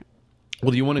ginger.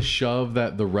 Well, do you want to shove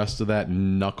the rest of that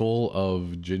knuckle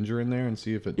of ginger in there and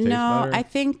see if it tastes better? No, I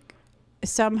think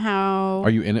somehow. Are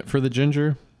you in it for the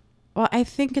ginger? Well, I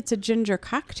think it's a ginger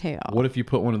cocktail. What if you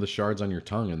put one of the shards on your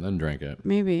tongue and then drank it?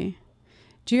 Maybe.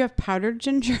 Do you have powdered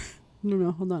ginger?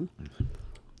 No, hold on.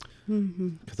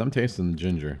 Because I'm tasting the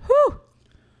ginger. Whew.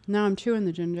 Now I'm chewing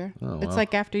the ginger. Oh, It's wow.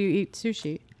 like after you eat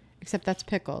sushi, except that's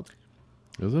pickled.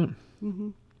 Is it? Mm-hmm.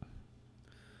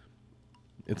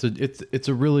 It's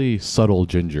a really subtle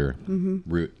ginger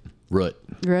root. Root.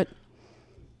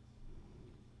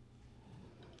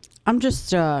 I'm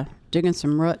just digging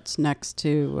some roots next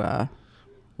to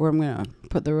where I'm going to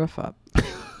put the roof up.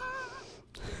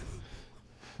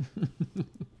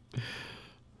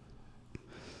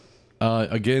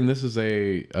 Again, this is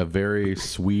a very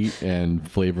sweet and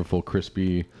flavorful,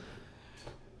 crispy,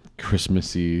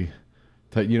 Christmassy.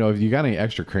 If you got any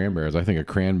extra cranberries, I think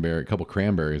a couple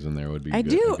cranberries in there would be. I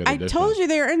do. I told you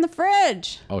they were in the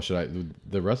fridge. Oh, should I?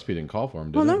 The recipe didn't call for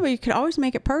them. Did Well, it? no, but you could always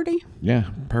make it purty. Yeah,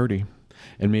 purdy.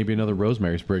 And maybe another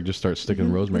rosemary sprig. Just start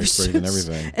sticking rosemary sprigs and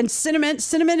everything. And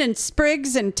cinnamon and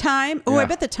sprigs and thyme. Oh, Yeah. I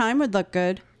bet the thyme would look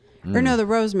good. Or no, the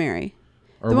rosemary.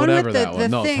 Or The one whatever with that one.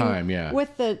 No, thing thyme, yeah.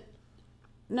 With the...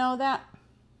 No, that...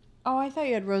 Oh, I thought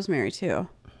you had rosemary too.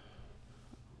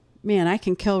 Man, I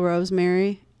can kill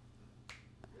rosemary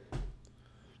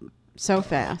so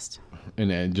fast.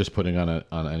 And just putting on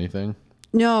anything?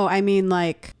 No, I mean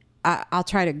like I'll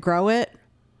try to grow it.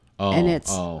 Oh, And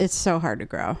it's so hard to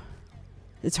grow.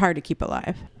 It's hard to keep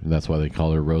alive. That's why they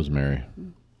call her Rosemary.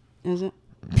 Is it?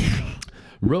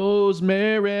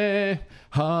 Rosemary,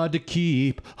 hard to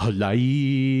keep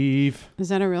alive. Is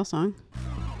that a real song?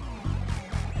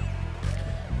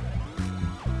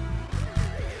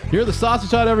 Hear the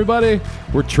sausage hut, everybody.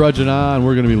 We're trudging on.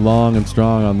 We're going to be long and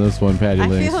strong on this one, Patty I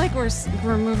Links. feel like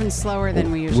we're moving slower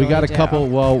than we usually do. We got a couple.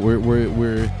 Well,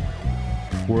 we're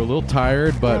a little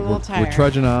tired, but we're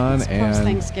trudging on, It's and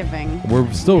post-Thanksgiving.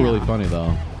 we're still really funny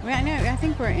though. I know. I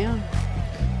think we're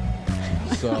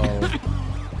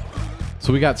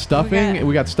So we got stuffing.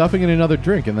 We got stuffing and another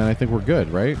drink, and then I think we're good,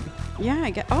 right? Yeah, I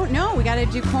get. Oh no, we got to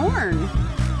do corn.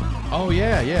 Oh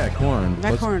yeah, corn.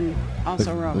 That corn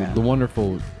also real good. The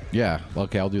wonderful. Yeah.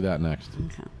 Okay, I'll do that next.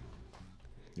 Okay.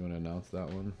 You want to announce that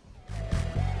one?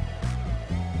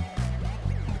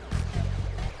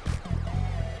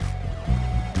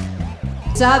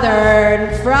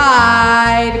 Southern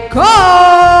fried corn.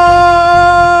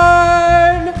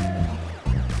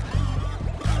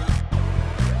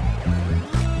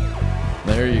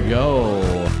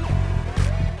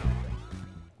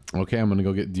 Okay, I'm gonna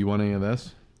go get. Do you want any of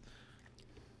this?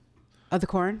 The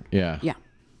corn? Yeah. Yeah.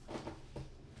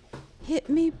 Hit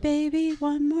me, baby,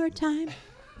 one more time.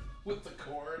 With the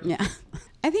corn. Yeah.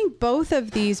 I think both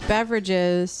of these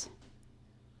beverages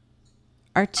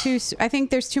are I think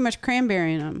there's too much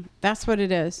cranberry in them. That's what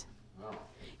it is. Oh.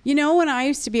 You know, when I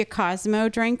used to be a Cosmo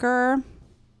drinker,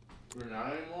 you're not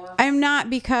anymore? I'm not,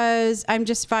 because I'm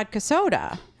just vodka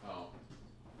soda. Oh.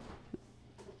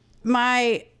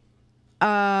 My,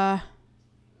 I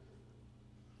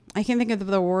can't think of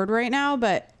the word right now,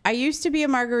 but I used to be a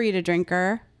margarita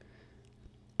drinker,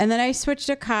 and then I switched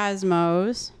to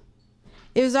Cosmos.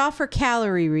 It was all for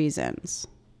calorie reasons.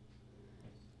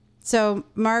 So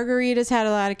margaritas had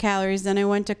a lot of calories. Then I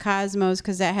went to Cosmos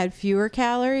because that had fewer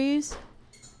calories.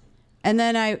 And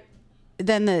then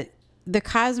the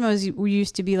Cosmos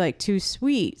used to be like too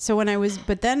sweet. So when I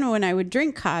would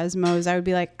drink Cosmos, I would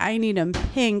be like, I need them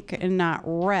pink and not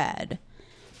red.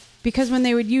 Because when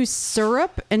they would use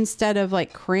syrup instead of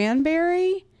like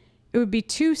cranberry, it would be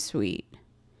too sweet.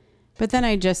 But then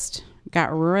I just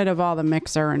got rid of all the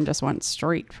mixer and just went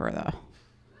straight for the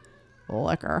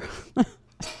liquor.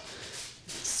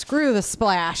 Screw the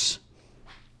splash.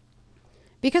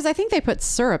 Because I think they put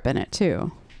syrup in it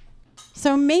too.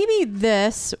 So maybe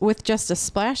this with just a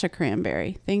splash of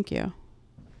cranberry. Thank you.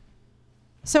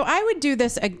 So I would do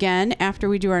this again after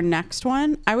we do our next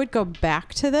one. I would go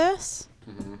back to this.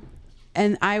 Mm-hmm.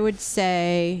 And I would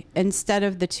say, instead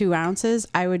of the 2 ounces,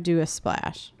 I would do a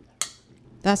splash.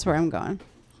 That's where I'm going.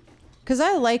 Because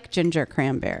I like ginger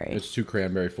cranberry. It's too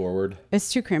cranberry forward. It's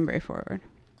too cranberry forward.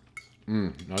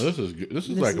 Now this is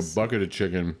like a bucket of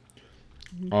chicken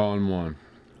all in one.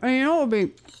 And you know what would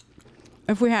be,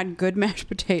 if we had good mashed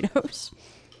potatoes,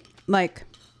 like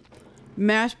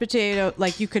mashed potato,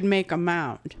 like you could make a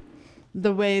mound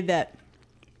the way that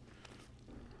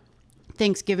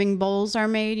Thanksgiving bowls are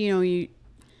made. You know,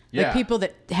 like people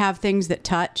that have things that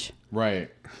touch.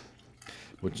 Right.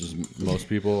 Which is most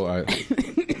people.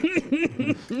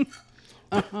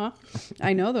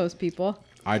 I know those people.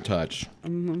 I touch.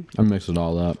 Mm-hmm. I mix it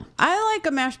all up. I like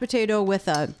a mashed potato with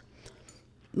I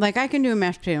can do a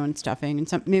mashed potato and stuffing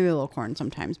and maybe a little corn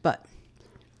sometimes, but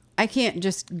I can't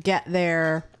just get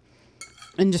there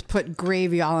and just put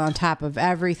gravy all on top of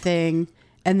everything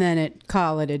and then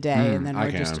call it a day. And then I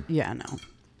we're can. just, yeah, no.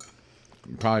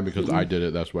 Probably because I did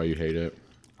it. That's why you hate it.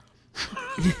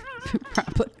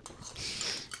 Probably.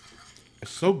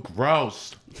 It's so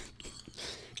gross.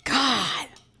 God.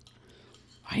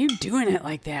 Why are you doing it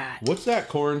like that? What's that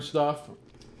corn stuff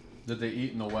that they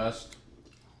eat in the West?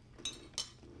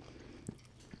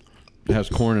 It has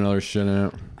corn and other shit in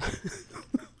it.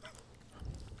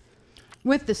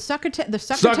 With the succotash?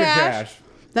 Succotash.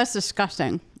 That's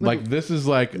disgusting. Like, this is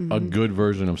like a good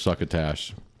version of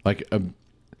succotash. Like,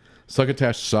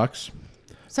 succotash sucks,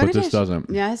 but this doesn't.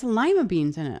 Yeah, it has lima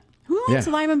beans in it. Who likes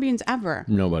lima beans ever?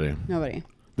 Nobody.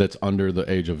 That's under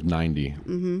the age of 90.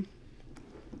 Mm-hmm.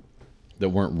 That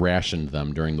weren't rationed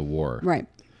them during the war. Right.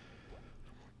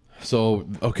 So,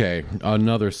 okay,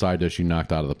 another side dish you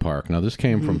knocked out of the park. Now, this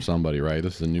came from somebody, right?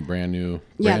 This is a brand new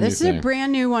this is a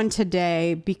brand new one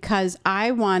today because I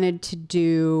wanted to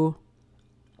do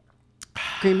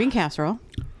green bean casserole,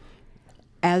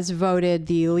 as voted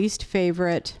the least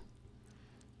favorite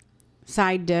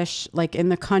side dish like in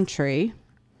the country.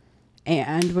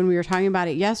 And when we were talking about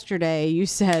it yesterday, you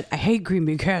said, I hate green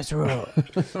bean casserole.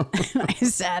 And I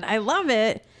said, I love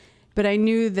it, but I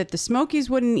knew that the Smokies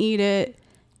wouldn't eat it.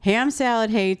 Ham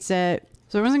salad hates it.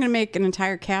 So I wasn't going to make an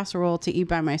entire casserole to eat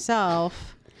by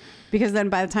myself, because then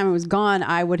by the time it was gone,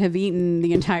 I would have eaten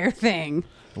the entire thing.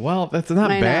 Well, that's not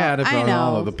bad if on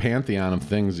all know. of the pantheon of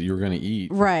things that you were going to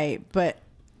eat. Right. But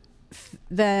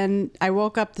then I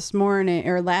woke up this morning,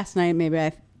 or last night, maybe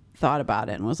I thought about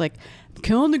it and was like,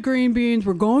 killing the green beans,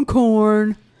 we're going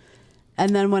corn.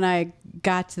 And then when I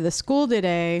got to the school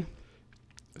today,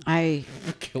 I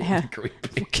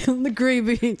killing the green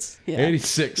beans. Yeah.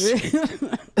 86.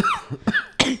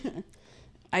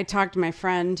 I talked to my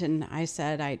friend and I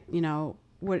said, are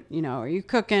you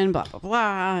cooking? Blah, blah,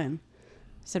 blah. And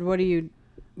I said, what do you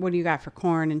got for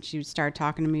corn? And she started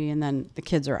talking to me, and then the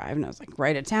kids arrived and I was like,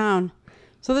 write it down.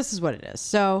 So this is what it is.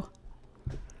 So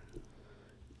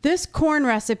this corn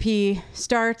recipe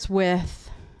starts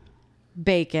with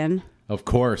bacon. Of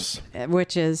course.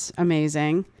 Which is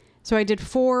amazing. So I did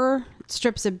 4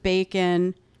 strips of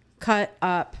bacon cut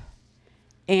up,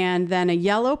 and then a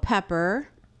yellow pepper,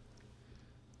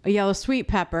 a yellow sweet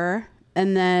pepper.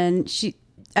 And then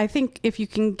I think if you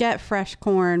can get fresh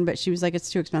corn, but she was like,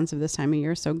 it's too expensive this time of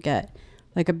year. So get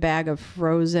like a bag of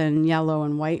frozen yellow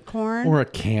and white corn. Or a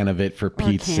can of it for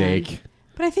Pete's sake.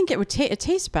 But But I think it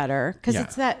tastes better because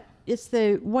it's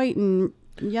the white and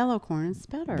yellow corn. It's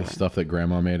better. The stuff that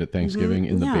Grandma made at Thanksgiving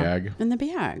in the bag. In the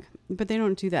bag. But they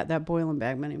don't do that boiling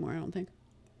bag anymore, I don't think.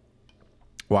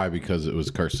 Why? Because it was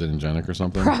carcinogenic or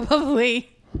something? Probably.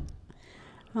 I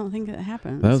don't think that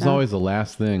happened. That was always the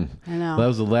last thing. I know. That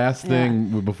was the last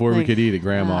thing before we could eat at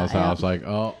Grandma's house. Like,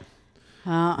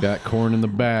 got corn in the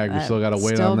bag. We still got to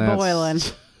wait on that. Still boiling.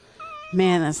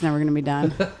 Man, that's never going to be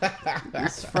done.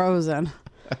 It's frozen.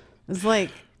 It's like,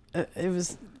 it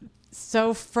was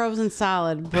so frozen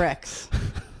solid bricks.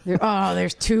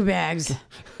 There's 2 bags.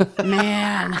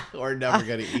 Man. We're never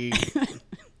going to eat.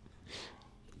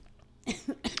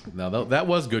 No, that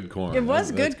was good corn. It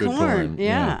was good corn.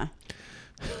 Yeah.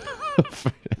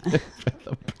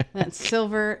 That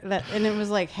silver, and it was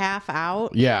like half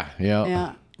out.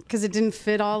 Yeah. Because it didn't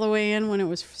fit all the way in when it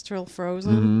was still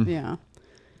frozen. Yeah.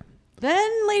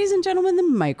 Then, ladies and gentlemen, the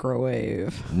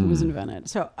microwave was invented.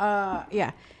 So,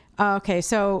 okay,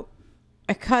 so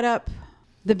I cut up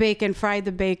the bacon, fried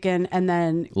the bacon, and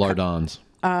then Lardons.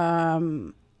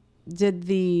 Did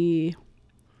the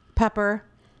pepper,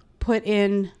 put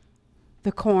in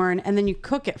the corn, and then you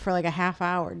cook it for like a half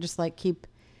hour. Just like you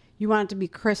want it to be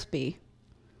crispy.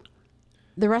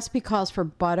 The recipe calls for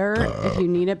butter if you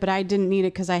need it, but I didn't need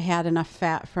it because I had enough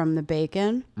fat from the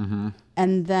bacon. Mm-hmm.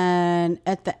 And then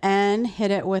at the end,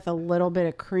 hit it with a little bit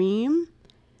of cream.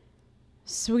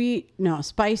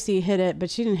 Spicy hit it, but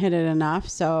she didn't hit it enough.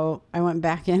 So I went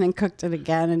back in and cooked it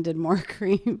again and did more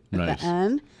cream at the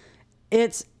end.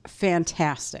 It's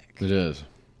fantastic. It is.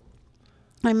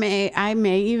 I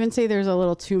may even say there's a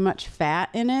little too much fat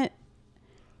in it.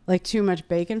 Like too much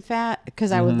bacon fat,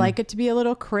 because I would like it to be a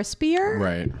little crispier.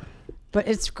 Right. But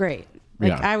it's great.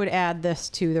 I would add this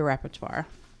to the repertoire.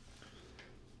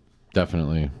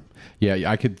 Definitely. Yeah,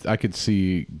 I could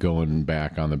see going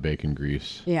back on the bacon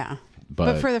grease. Yeah.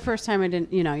 But for the first time, I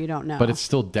didn't, you don't know. But it's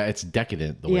still, it's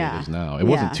decadent the way it is now. It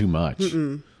wasn't too much.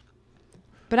 Mm-mm.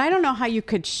 But I don't know how you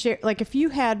could share, like if you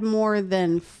had more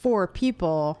than 4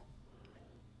 people,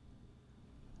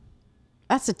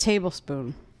 that's a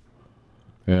tablespoon.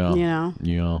 Yeah.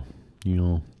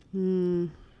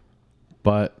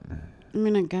 But I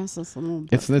mean, I guess it's a little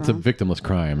bit it's a victimless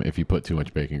crime if you put too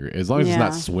much bacon grease. As long as it's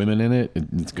not swimming in it,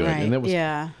 it's good. Right. And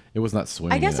it was not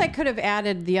swimming. I guess I could have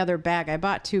added the other bag. I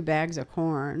bought 2 bags of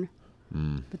corn.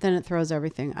 But then it throws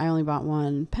everything. I only bought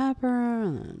 1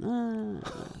 pepper.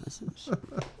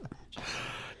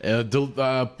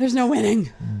 There's no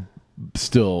winning.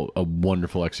 Still a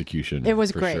wonderful execution. It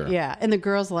was great. Sure. Yeah. And the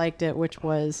girls liked it, which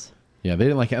was... Yeah, they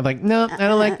didn't like it. I'm like, no, I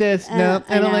don't like this. No,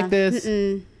 I don't like this.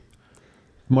 Mm-mm.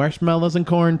 Marshmallows and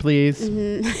corn, please.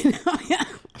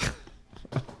 Mm-hmm.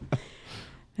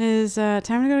 Is time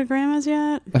to go to Grandma's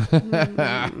yet?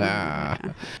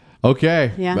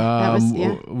 Okay. Yeah.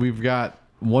 We've got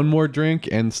one more drink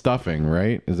and stuffing,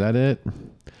 right? Is that it?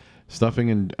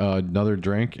 Stuffing and another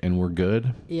drink, and we're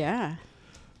good. Yeah.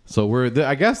 So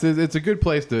I guess it's a good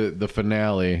place to the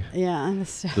finale. Yeah.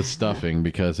 The stuffing,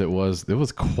 because it was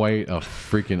quite a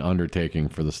freaking undertaking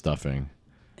for the stuffing.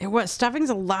 Stuffing's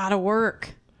a lot of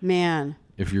work, man.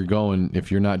 If you're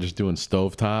not just doing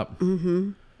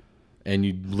stovetop, and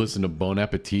you listen to Bon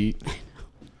Appetit.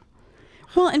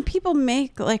 Well, and people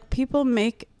make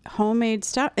homemade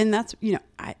stuff, and that's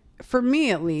for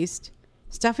me at least,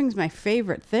 stuffing's my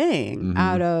favorite thing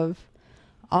out of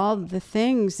all the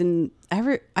things. And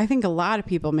I think a lot of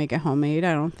people make it homemade.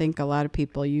 I don't think a lot of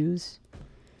people use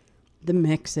the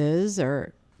mixes,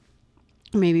 or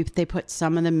maybe they put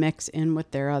some of the mix in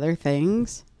with their other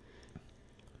things.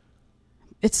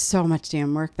 It's so much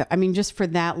damn work just for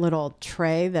that little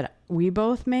tray that we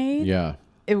both made. Yeah.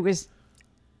 It was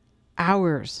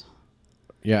hours.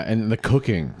 Yeah, and the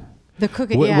cooking.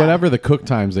 Yeah. Whatever the cook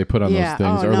times they put on those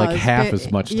things are like half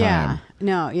as much time. Yeah.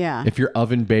 No, yeah. If you're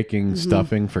oven baking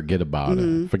stuffing, forget about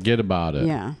it. Forget about it.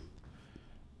 Yeah.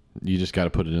 You just got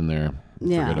to put it in there.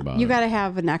 Yeah. Forget about it. You got to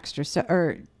have an extra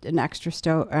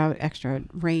extra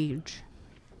rage.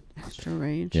 Extra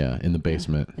rage. Yeah, in the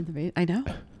basement. I know.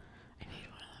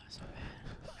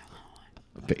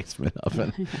 Basement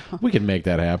oven. We can make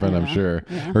that happen, I'm sure.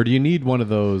 Yeah. Or do you need one of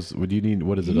those? What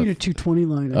is it? You need a 220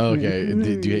 line. Okay.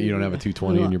 You don't have a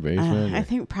 220 in your basement? I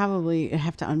think probably I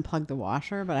have to unplug the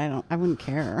washer, but I wouldn't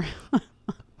care.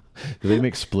 Do they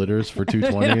make splitters for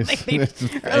 220s?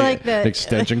 Like the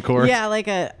extension cord? Yeah, like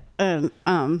a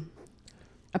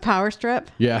power strip.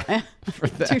 Yeah. For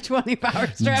that. 220 power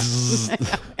strip.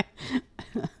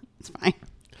 It's fine.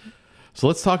 So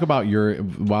let's talk about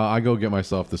while I go get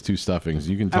myself this 2 stuffings,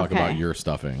 you can talk about your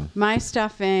stuffing. My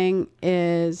stuffing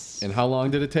is... And how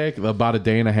long did it take? About a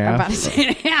day and a half? About a day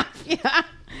and a half, yeah.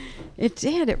 It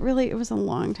did. It was a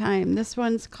long time. This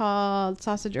one's called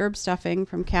sausage herb stuffing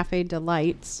from Cafe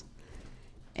Delights.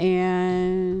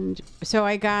 And so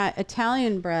I got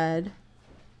Italian bread.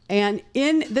 And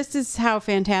this is how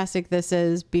fantastic this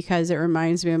is because it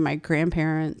reminds me of my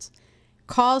grandparents.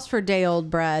 Calls for day old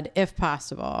bread if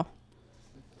possible,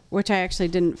 which I actually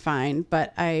didn't find.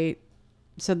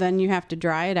 So then you have to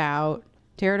dry it out,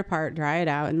 tear it apart, dry it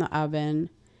out in the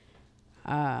oven.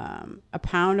 A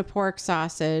pound of pork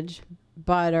sausage,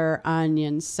 butter,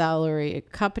 onion, celery, a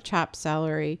cup of chopped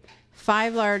celery,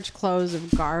 5 large cloves of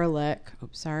garlic.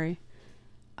 Oops, sorry.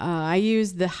 I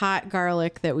used the hot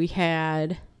garlic that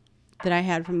I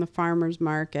had from the farmer's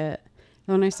market.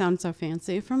 Don't I sound so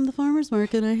fancy? From the farmer's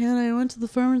market I went to the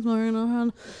farmer's market and I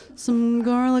had some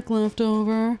garlic left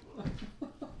over.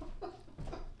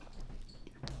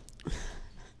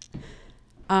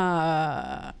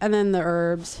 And then the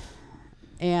herbs.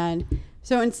 And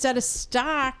so instead of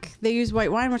stock, they use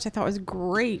white wine, which I thought was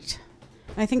great.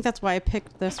 I think that's why I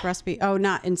picked this recipe. Oh,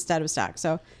 not instead of stock.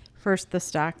 So first the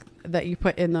stock that you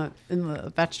put in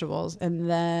the vegetables, and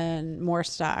then more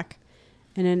stock,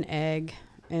 and an egg,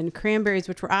 and cranberries,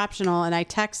 which were optional. And I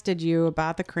texted you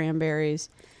about the cranberries.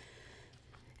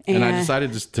 And I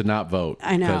decided just to not vote.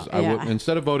 I know. Because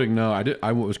instead of voting no,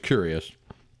 I was curious.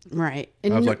 Right. I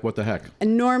was like, what the heck?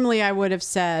 And normally I would have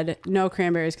said no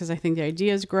cranberries because I think the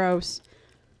idea is gross.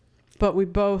 But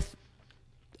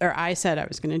I said I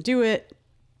was going to do it.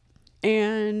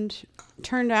 And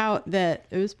turned out that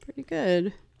it was pretty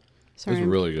good. Sorry, It's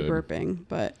really good. Burping,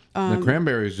 but The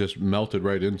cranberries just melted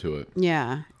right into it.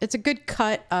 yeah, it's a good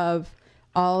cut of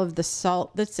all of the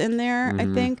salt that's in there. I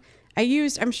think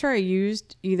I'm sure I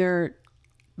used either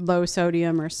low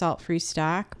sodium or salt-free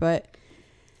stock, but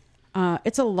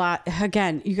it's a lot.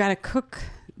 Again, you got to cook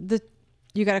the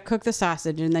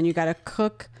sausage, and then you got to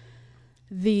cook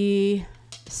the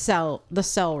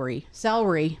celery,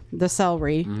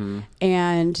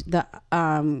 and the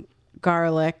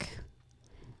garlic,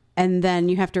 and then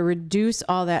you have to reduce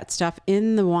all that stuff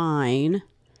in the wine,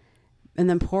 and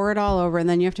then pour it all over, and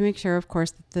then you have to make sure, of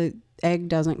course, that the egg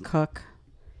doesn't cook.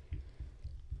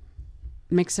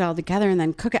 Mix it all together and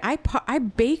then cook it. I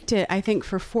baked it, I think,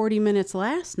 for 40 minutes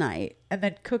last night, and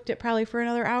then cooked it probably for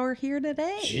another hour here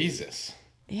today. Jesus.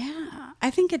 Yeah,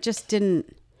 I think it just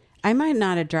didn't. I might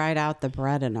not have dried out the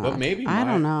bread enough. But maybe I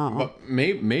don't know. But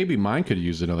maybe mine could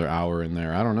use another hour in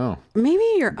there. I don't know. Maybe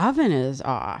your oven is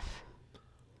off.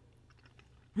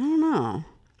 I don't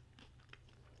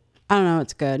know.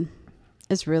 It's good.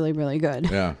 It's really, really good.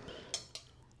 Yeah.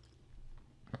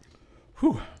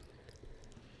 Whew.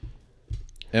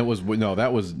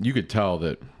 You could tell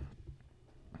that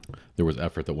there was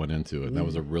effort that went into it. And that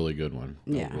was a really good one.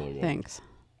 Thanks.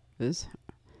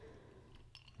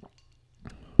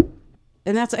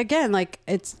 And that's, again, like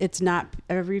it's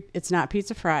not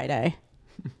Pizza Friday.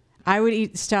 I would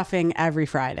eat stuffing every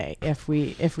Friday if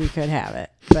we could have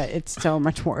it, but it's so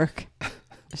much work.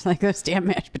 It's like those damn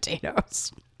mashed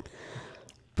potatoes.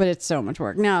 But it's so much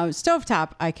work. Now,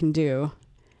 stovetop I can do.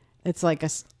 It's like a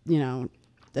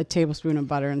tablespoon of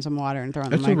butter and some water and throw it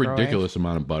in the microwave. That's a ridiculous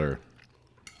amount of butter.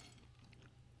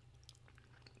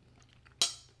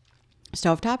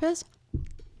 Stovetop is?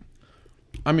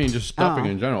 I mean, just stuffing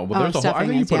in general. But there's I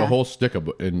think you put a whole stick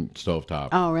in stovetop.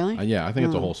 Oh, really? Yeah, I think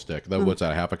it's a whole stick. What's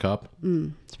that, half a cup?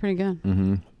 It's pretty good.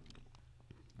 Mm-hmm.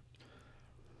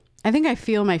 I think I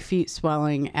feel my feet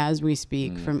swelling as we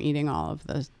speak from eating all of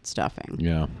the stuffing.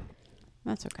 Yeah.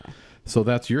 That's okay. So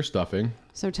that's your stuffing.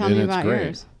 So tell me about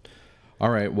yours.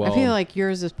 All right. Well, I feel like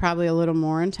yours is probably a little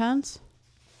more intense.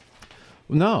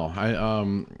 No,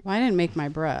 Well, I didn't make my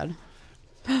bread.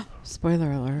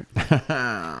 Spoiler alert.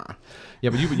 Yeah,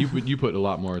 but you put a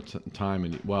lot more time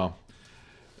in. Well,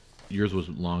 yours was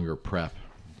longer prep,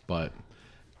 but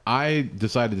I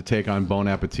decided to take on Bon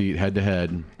Appetit head to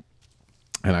head,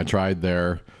 and I tried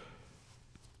their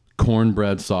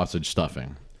cornbread sausage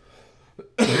stuffing.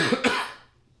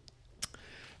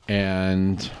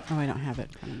 And I don't have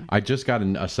it. I just got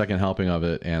a second helping of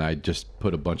it, and I just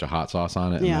put a bunch of hot sauce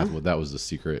on it. And that was the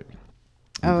secret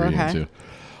ingredient too.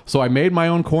 So I made my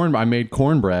own I made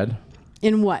cornbread.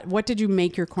 In what? What did you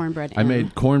make your cornbread in? I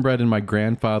made cornbread in my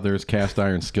grandfather's cast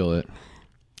iron skillet.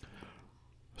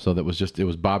 So it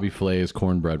was Bobby Flay's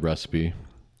cornbread recipe.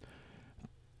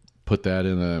 Put that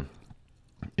in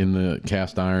the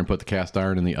cast iron. Put the cast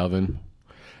iron in the oven.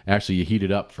 Actually, you heat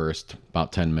it up first,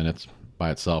 about 10 minutes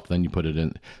by itself. Then you put it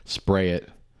in, spray it.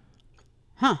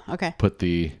 Huh. Okay.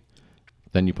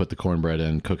 Then you put the cornbread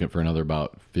in, cook it for another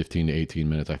about 15 to 18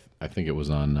 minutes. I think it was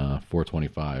on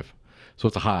 425. So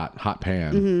it's a hot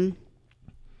pan. Mm-hmm.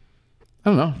 I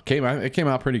don't know. It came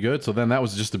out pretty good. So then that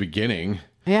was just the beginning.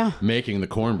 Yeah. Making the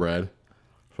cornbread.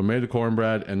 So I made the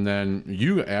cornbread, and then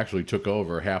you actually took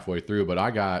over halfway through, but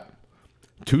I got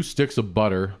 2 sticks of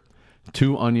butter,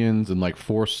 2 onions, and like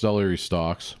 4 celery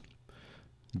stalks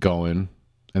going,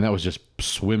 and that was just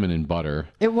swimming in butter.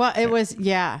 It was,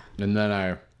 yeah. And then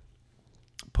I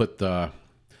put the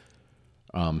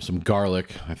some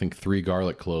garlic, I think 3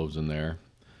 garlic cloves in there.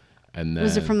 And then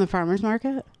Was it from the farmer's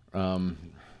market?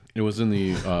 It was in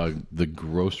the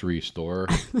grocery store,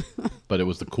 but it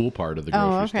was the cool part of the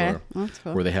grocery store That's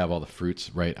cool. where they have all the fruits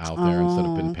right out there instead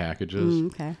of in packages.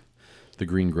 Okay. The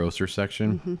green grocer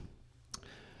section.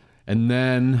 And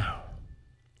then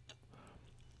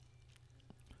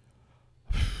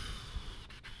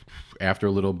after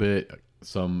a little bit,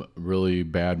 some really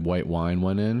bad white wine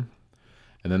went in,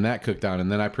 and then that cooked down,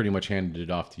 and then I pretty much handed it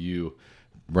off to you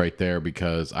right there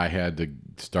because I had to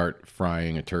start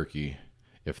frying a turkey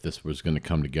if this was going to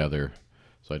come together.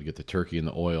 So I had to get the turkey in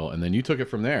the oil, and then you took it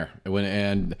from there.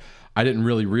 And I didn't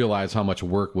really realize how much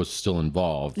work was still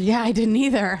involved. Yeah, I didn't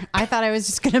either. I thought I was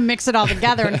just going to mix it all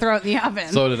together and throw it in the oven.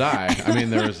 So did I. I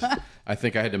mean, I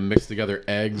think I had to mix together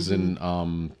eggs and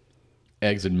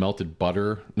melted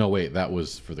butter. No, wait, that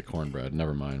was for the cornbread.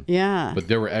 Never mind. Yeah. But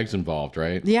there were eggs involved,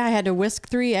 right? Yeah, I had to whisk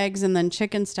 3 eggs and then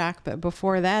chicken stock. But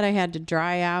before that, I had to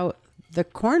dry out the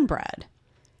cornbread.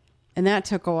 And that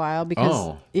took a while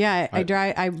because,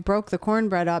 I broke the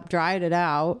cornbread up, dried it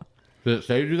out. Did it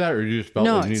say to do that, or you just felt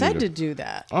No, like you it needed said to do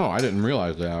that. Oh, I didn't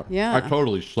realize that. Yeah. I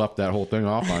totally slept that whole thing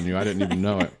off on you. I didn't even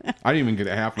know it. I didn't even get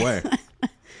it halfway.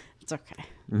 It's okay.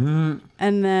 Mm-hmm.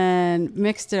 And then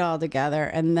mixed it all together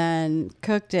and then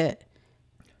cooked it.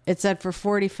 It said for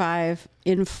 45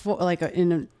 in a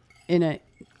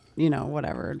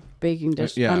whatever baking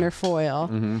dish under foil.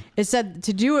 Mm-hmm. It said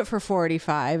to do it for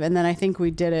 45, and then I think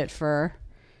we did it for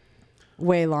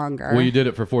way longer. Well, you did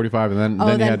it for 45, and then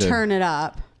you had to turn it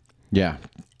up. Yeah.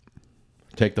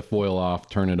 Take the foil off,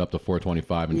 turn it up to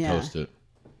 425, and toast it.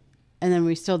 And then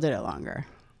we still did it longer.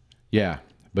 Yeah.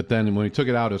 But then when we took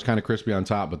it out, it was kind of crispy on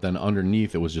top, but then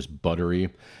underneath it was just buttery.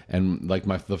 And like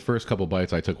the first couple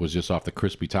bites I took was just off the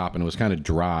crispy top, and it was kind of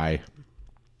dry.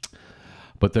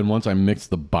 But then once I mixed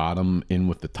the bottom in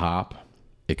with the top,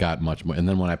 it got much more. And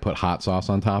then when I put hot sauce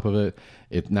on top of it,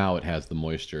 it has the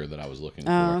moisture that I was looking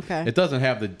for. Oh, okay. It doesn't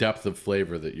have the depth of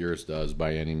flavor that yours does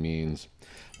by any means.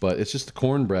 But it's just the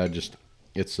cornbread. It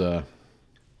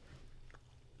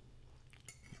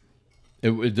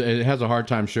has a hard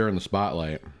time sharing the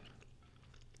spotlight.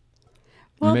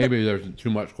 Well, maybe there's too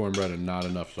much cornbread and not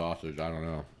enough sausage. I don't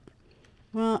know.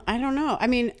 Well, I don't know. I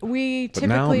mean, we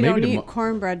typically don't eat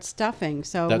cornbread stuffing,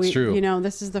 so that's true.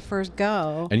 This is the first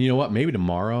go. And you know what? Maybe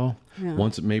tomorrow,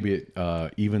 once it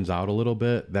evens out a little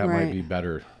bit, that might be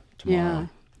better tomorrow. Yeah.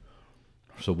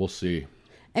 So we'll see.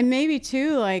 And maybe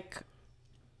too, like,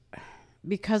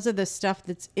 because of the stuff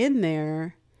that's in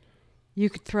there, you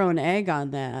could throw an egg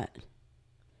on that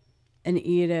and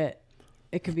eat it.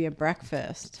 It could be a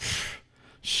breakfast.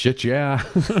 Shit, yeah.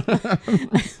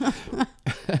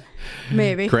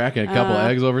 Maybe. Cracking a couple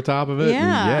eggs over top of it?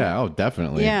 Yeah. Oh,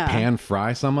 definitely. Yeah. Pan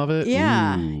fry some of it?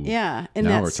 Yeah. Ooh. Yeah. In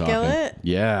now that skillet? Talking.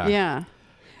 Yeah. Yeah.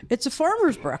 It's a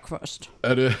farmer's breakfast.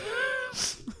 It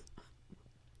is.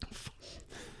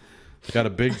 Got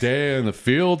a big day in the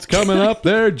fields coming up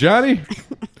there, Johnny.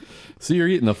 See, you're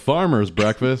eating the farmer's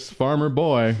breakfast. Farmer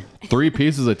boy. 3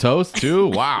 pieces of toast, too?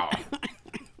 Wow.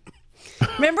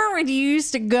 Remember when you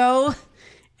used to go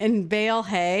and bale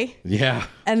hay? Yeah.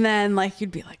 And then,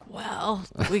 you'd be like, well,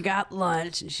 we got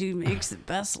lunch, and she makes the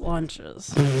best lunches.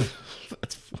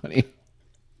 That's funny.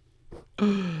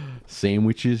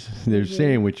 Sandwiches. There's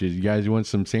sandwiches. You guys want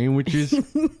some sandwiches?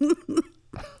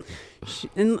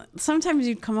 And sometimes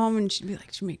you'd come home and she'd be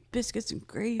like, she'd make biscuits and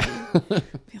gravy. Be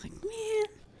like, man,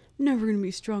 I'm never going to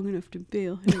be strong enough to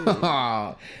bale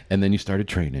hay. And then you started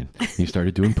training. You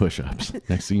started doing push-ups.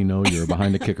 Next thing you know, you were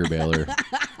behind a kicker baler.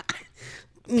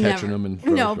 Catching them and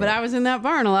no, but I was in that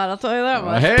barn a lot, I'll tell you that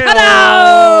much.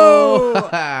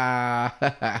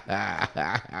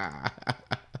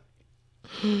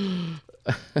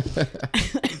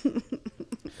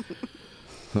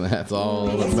 That's all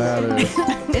that matters.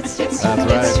 It's just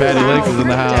That's right. Patty Links is in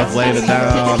the house, laying it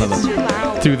down on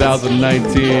the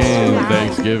 2019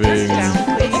 Thanksgiving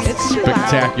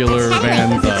spectacular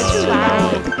Vanza.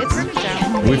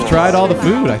 We've tried all the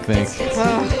food, I think.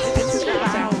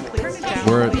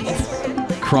 We're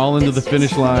crawling to the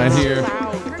finish line here.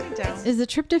 Is the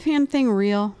tryptophan thing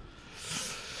real?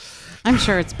 I'm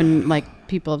sure it's been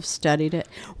people have studied it.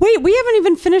 Wait, we haven't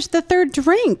even finished the 3rd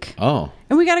drink. Oh.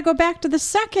 And we got to go back to the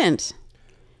 2nd.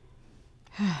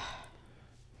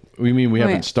 We mean we Wait.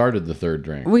 haven't started the third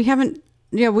drink. We haven't.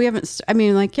 Yeah, we haven't. I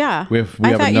mean, like, yeah. We I have thought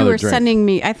you another were drink. sending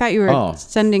me. I thought you were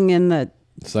sending in the.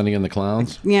 Sending in the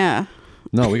clowns? Yeah.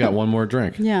 No, we got one more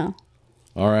drink. Yeah.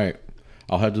 All right.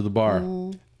 I'll head to the bar.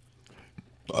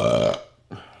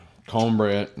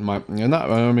 Cornbread.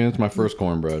 It's my first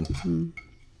cornbread.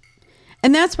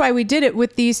 And that's why we did it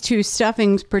with these two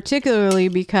stuffings, particularly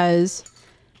because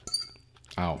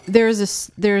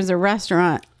there's a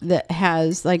restaurant that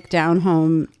has like down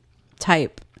home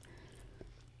type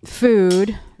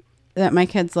food that my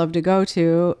kids love to go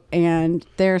to, and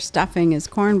their stuffing is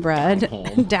cornbread,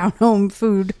 down home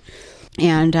food,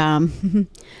 and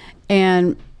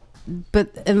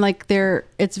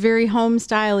it's very home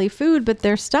style-y food, but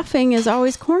their stuffing is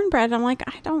always cornbread. I'm like,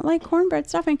 I don't like cornbread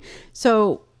stuffing.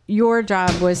 So your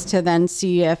job was to then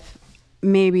see if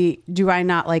maybe do I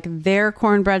not like their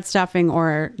cornbread stuffing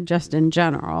or just in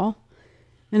general.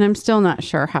 And I'm still not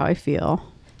sure how I feel.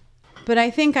 But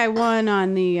I think I won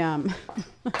on the I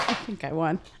think I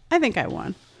won. I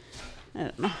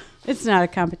don't know. It's not a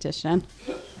competition.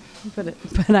 But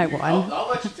I won. I'll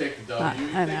let you take the W.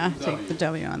 I know. I'll take the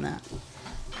W on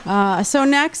that. So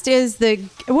next is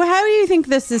how do you think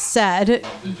this is said?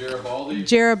 The Garibaldi.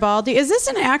 Garibaldi. Is this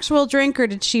an actual drink or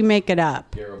did she make it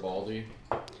up? Garibaldi.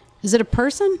 Is it a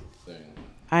person? Thing.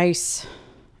 Ice.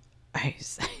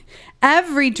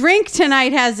 Every drink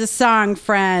tonight has a song,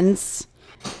 friends.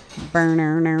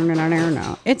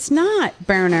 No. It's not.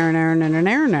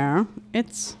 No.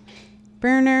 It's.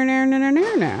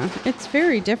 No. It's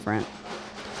very different.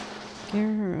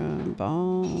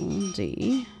 Garibaldi.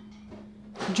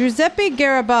 Giuseppe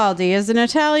Garibaldi is an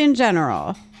Italian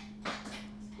general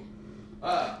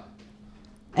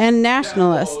and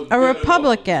nationalist, a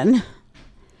Republican.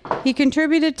 He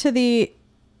contributed to the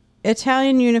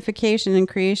Italian unification and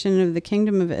creation of the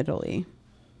Kingdom of Italy.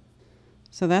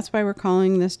 So that's why we're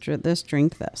calling this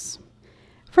drink this.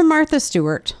 From Martha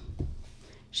Stewart.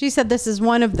 She said this is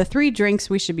one of the 3 drinks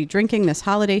we should be drinking this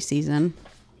holiday season.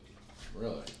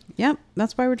 Really? Yep,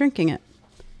 that's why we're drinking it.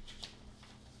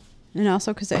 And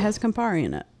also because it has Campari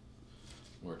in it.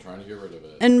 We're trying to get rid of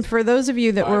it. And for those of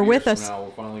you that were with us... Now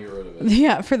we'll finally get rid of it.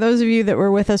 Yeah, for those of you that were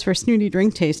with us for Snooty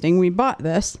Drink Tasting, we bought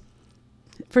this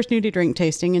for Snooty Drink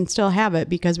Tasting and still have it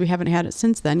because we haven't had it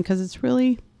since then because it's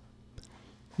really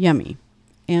yummy.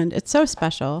 And it's so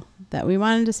special that we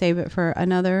wanted to save it for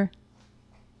another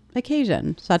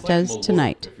occasion, such as Malort,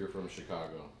 tonight. If you're from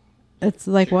Chicago. It's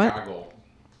like Chicago.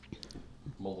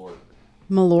 what? Malort.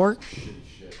 Malort? Shitty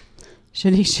shit.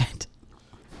 Shitty shit.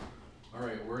 All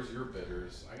right, where's your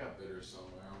bitters? I got bitters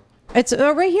somewhere. It's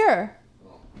right here.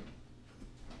 Oh.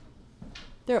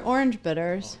 They're orange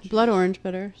bitters. Blood orange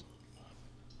bitters.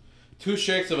 2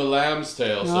 shakes of a lamb's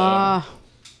tail, son. Ah,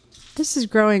 this is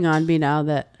growing on me now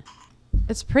that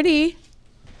it's pretty.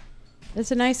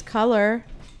 It's a nice color.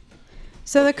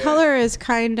 So the color is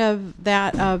kind of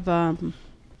that of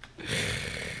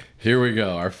Here we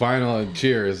go. Our final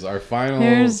cheers. Our final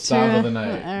here's stop of the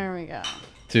night. There we go.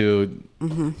 To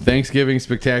Thanksgiving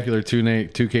Spectacular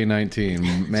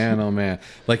 2K19. Man, oh man.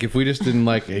 Like if we just didn't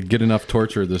get enough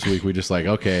torture this week, we just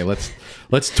okay, let's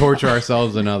torture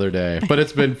ourselves another day. But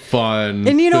it's been fun.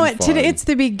 And you know what? Today it's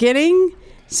the beginning,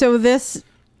 so this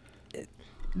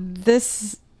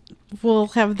we'll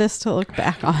have this to look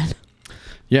back on.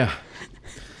 Yeah.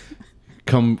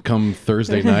 Come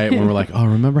Thursday night when we're like, oh,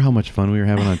 remember how much fun we were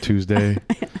having on Tuesday?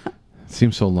 Yeah.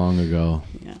 Seems so long ago.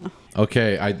 Yeah.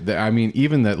 Okay, I mean,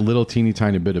 even that little teeny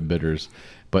tiny bit of bitters,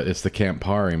 but it's the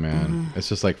Campari, man. It's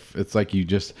just it's like you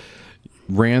just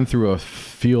ran through a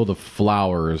field of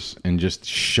flowers and just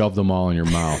shoved them all in your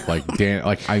mouth, like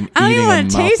I'm eating a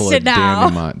mouthful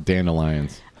of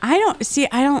dandelions. I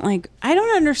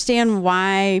don't understand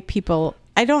why people.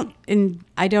 I don't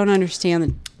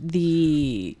understand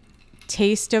the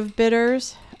taste of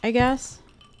bitters, I guess.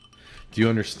 Do you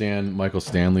understand Michael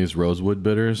Stanley's Rosewood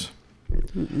bitters?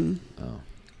 Mm-mm. Oh.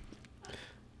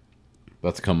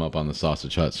 That's come up on the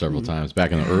Sausage Hut several times.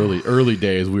 Back in the early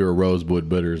days, we were Rosewood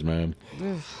bitters, man.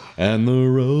 And the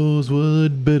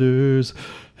Rosewood bitters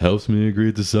helps me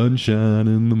greet the sunshine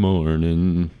in the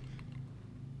morning.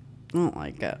 I don't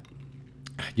like it.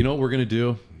 You know what we're going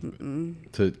to do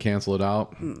to cancel it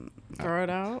out? Throw it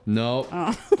out? No.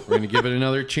 Oh. We're going to give it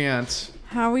another chance.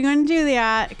 How are we going to do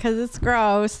that? Because it's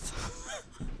gross.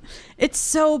 It's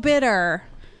so bitter.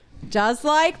 Just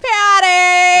like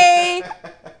Patty.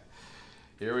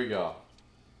 Here we go.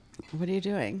 What are you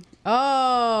doing?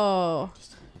 Oh.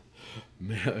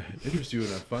 Man, interest you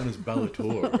in our finest Bellator.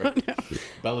 Oh,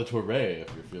 no. Bellator if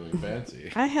you're feeling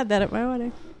fancy. I had that at my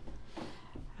wedding.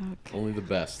 Okay. Only the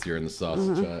best here in the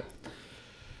Sausage Hut.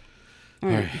 All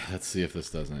right, let's see if this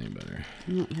does any better.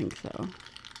 I don't think so.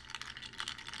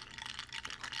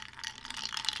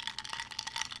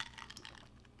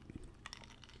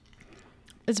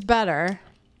 It's better.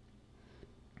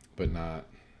 But not.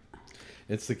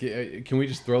 It's the. Can we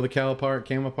just throw the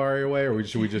Calipari away, or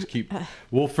should we just keep?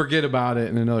 We'll forget about it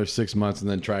in another 6 months and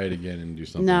then try it again and do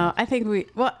something. No, I think we.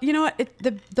 Well, you know what?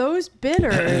 Those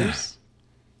bitters.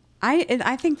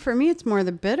 I think for me it's more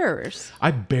the bitters.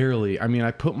 I mean,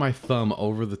 I put my thumb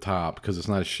over the top because it's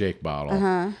not a shake bottle,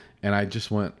 and I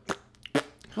just went.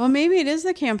 Well, maybe it is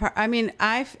the Campari. I mean,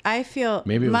 I feel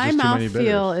maybe it was my just too many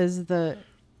mouthfeel bitters. is the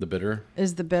bitter.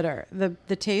 Is the bitter.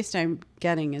 The taste I'm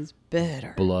getting is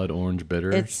bitter. Blood orange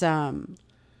bitter. It's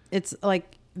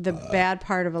like the bad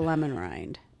part of a lemon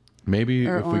rind. Maybe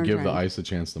or if we give rind. the ice a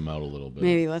chance to melt a little bit.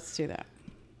 Maybe let's do that.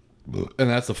 And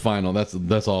that's the final.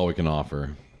 That's all we can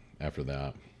offer after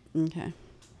that. Okay.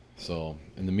 So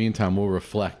in the meantime, we'll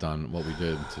reflect on what we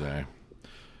did today.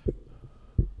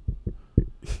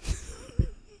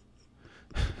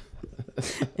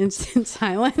 Instant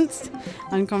silence,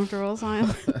 uncomfortable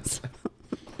silence.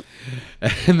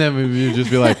 And then we would just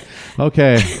be like,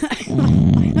 okay.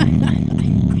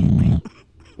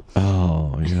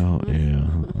 Oh, yeah.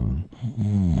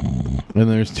 And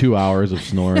there's 2 hours of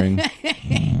snoring.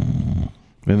 And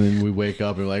then we wake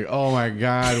up and we're like, oh my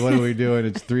God, what are we doing?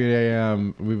 It's 3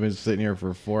 a.m. We've been sitting here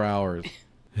for 4 hours.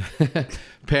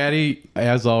 Patty,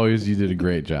 as always, you did a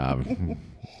great job.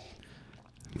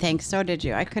 Thanks. So did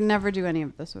you. I could never do any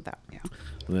of this without you.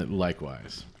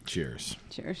 Likewise. Cheers.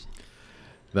 Cheers.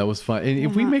 That was fun. And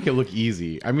if we make it look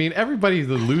easy, I mean, everybody's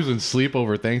losing sleep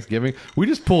over Thanksgiving. We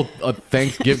just pulled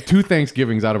two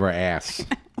Thanksgivings out of our ass.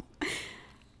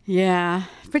 Yeah.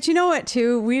 But you know what,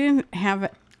 too? We didn't have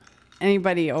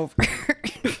anybody over.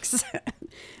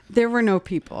 There were no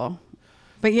people.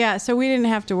 But yeah, so we didn't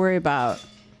have to worry about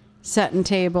setting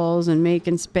tables and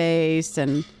making space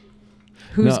and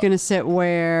who's going to sit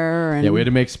where. And yeah, we had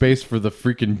to make space for the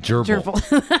freaking gerbil.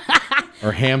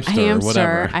 Or hamster or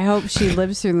whatever. I hope she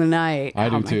lives through the night. I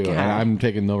do too. And I'm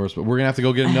taking no risk. We're going to have to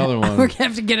go get another one. We're going to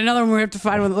have to get another one. We have to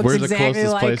find one that looks Where's exactly the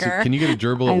closest like place? her. Can you get a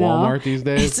gerbil at Walmart these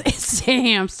days? It's a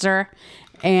hamster.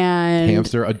 And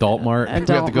hamster, adult mart. Adult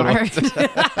we have to go mart. to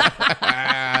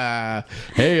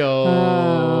Hey-o.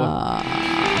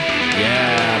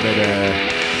 Yeah,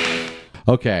 baby.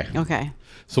 Okay.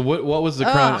 So what was the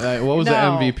the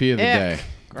MVP of the day?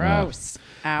 Gross.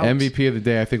 Ouch. MVP of the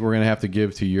day, I think we're going to have to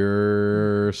give to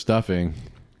your stuffing.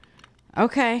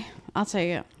 Okay. I'll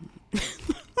take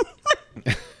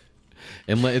it.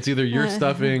 And it's either your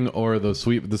stuffing or the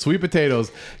sweet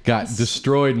potatoes got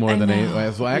destroyed more than anything.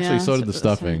 Well, actually, so did the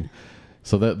stuffing.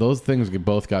 So those things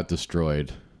both got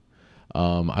destroyed.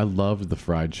 I loved the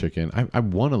fried chicken. I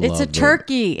want to love It's a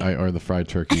turkey. Or the fried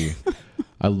turkey.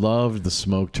 I loved the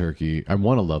smoked turkey. I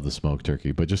want to love the smoked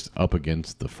turkey, but just up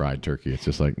against the fried turkey, it's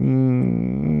just like.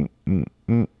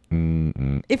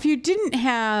 If you didn't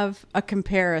have a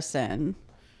comparison,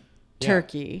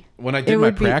 turkey. When I did my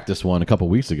practice one a couple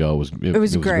weeks ago, it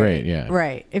was great. Yeah.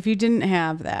 Right. If you didn't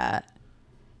have that,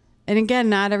 and again,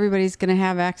 not everybody's going to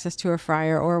have access to a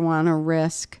fryer or want to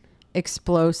risk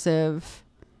explosive.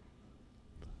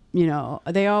 You know,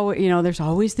 there's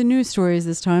always the news stories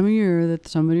this time of year that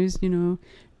somebody's, doing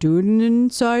it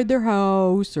inside their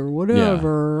house or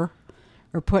whatever,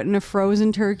 or putting a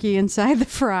frozen turkey inside the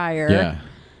fryer. Yeah.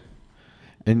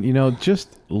 And,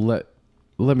 just let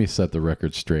me set the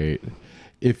record straight.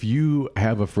 If you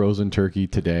have a frozen turkey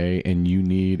today and you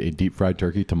need a deep fried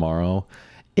turkey tomorrow,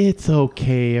 it's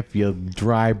okay if you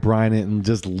dry brine it and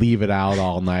just leave it out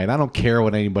all night. I don't care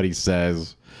what anybody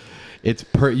says. It's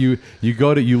you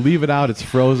leave it out, it's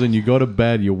frozen, you go to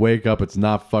bed, you wake up, it's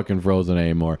not fucking frozen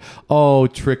anymore. Oh,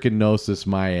 trichinosis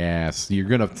my ass. You're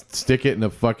going to stick it in the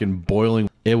fucking boiling.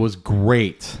 It was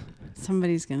great.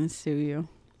 Somebody's going to sue you.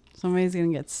 Somebody's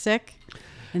going to get sick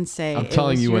and say, I'm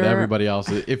telling you what everybody else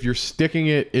is. If you're sticking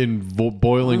it in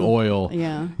boiling oil,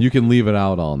 you can leave it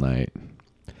out all night.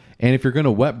 And if you're going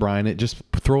to wet brine it, just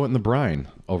throw it in the brine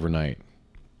overnight.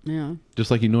 Yeah.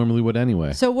 Just like you normally would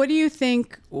anyway. So what do you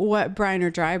think, wet brine or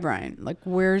dry brine? Like,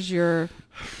 where's your...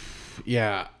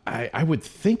 Yeah, I would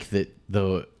think that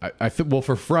well,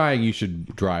 for frying, you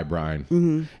should dry brine.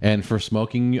 Mm-hmm. And for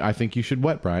smoking, I think you should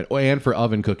wet brine. And for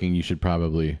oven cooking, you should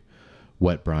probably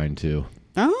wet brine too.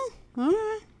 Oh, all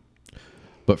right.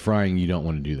 But frying, you don't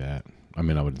want to do that. I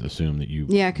mean, I would assume that you...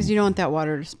 Yeah, because you don't want that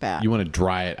water to spat. You want to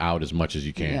dry it out as much as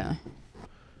you can. Yeah.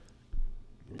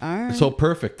 All right. So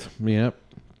perfect. Yep.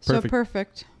 So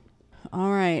perfect. All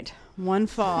right. One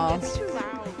fall. It's too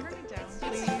loud. Turn it down,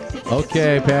 please.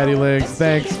 Okay, Patty Links.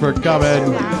 Thanks for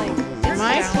coming.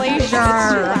 My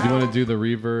pleasure. Do you want to do the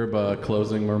reverb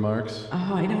closing remarks?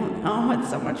 Oh, I don't know. It's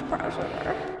so much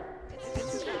pressure.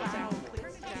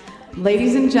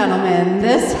 Ladies and gentlemen,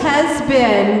 this has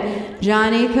been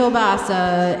Johnny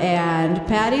Kilbasa and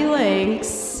Patty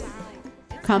Lynx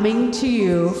coming to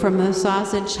you from the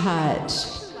Sausage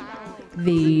Hut,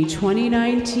 the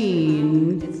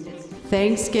 2019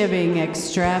 Thanksgiving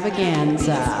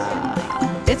extravaganza.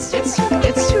 It's too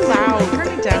loud. Turn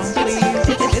it down, please.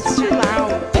 It's too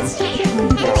loud. It's too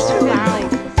loud.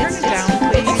 Turn it down,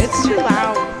 please. It's too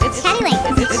loud. Patty Lynx.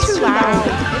 It's too loud.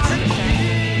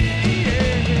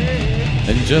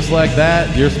 And just like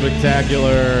that, your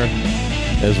spectacular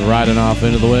is riding off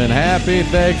into the wind. Happy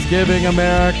Thanksgiving,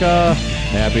 America.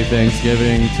 Happy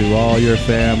Thanksgiving to all your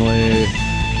family.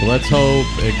 Let's hope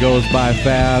it goes by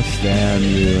fast and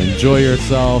you enjoy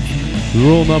yourself.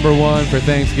 Rule number 1 for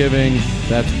Thanksgiving,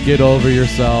 that's get over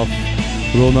yourself.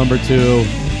 Rule number 2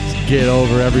 is get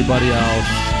over everybody else.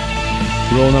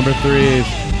 Rule number 3 is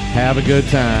have a good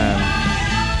time.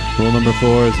 Rule number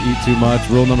 4 is eat too much.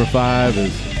 Rule number 5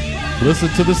 is listen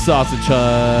to the Sausage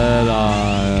Hut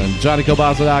on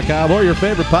JohnnyKilbasa.com or your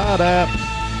favorite pod app.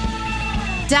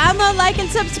 Download, like, and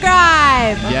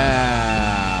subscribe.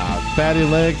 Yeah. Patty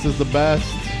Lynx is the best.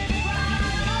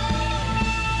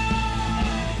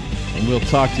 And we'll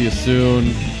talk to you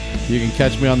soon. You can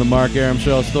catch me on the Mark Aram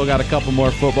Show. Still got a couple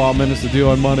more football minutes to do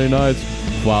on Monday nights,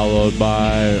 followed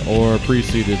by or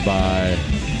preceded by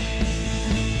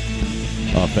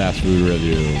a fast food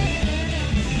review.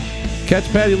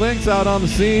 Catch Patty Lynx out on the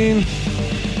scene.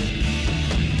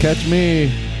 Catch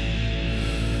me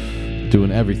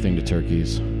doing everything to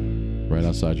turkeys right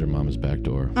outside your mama's back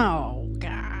door. Oh.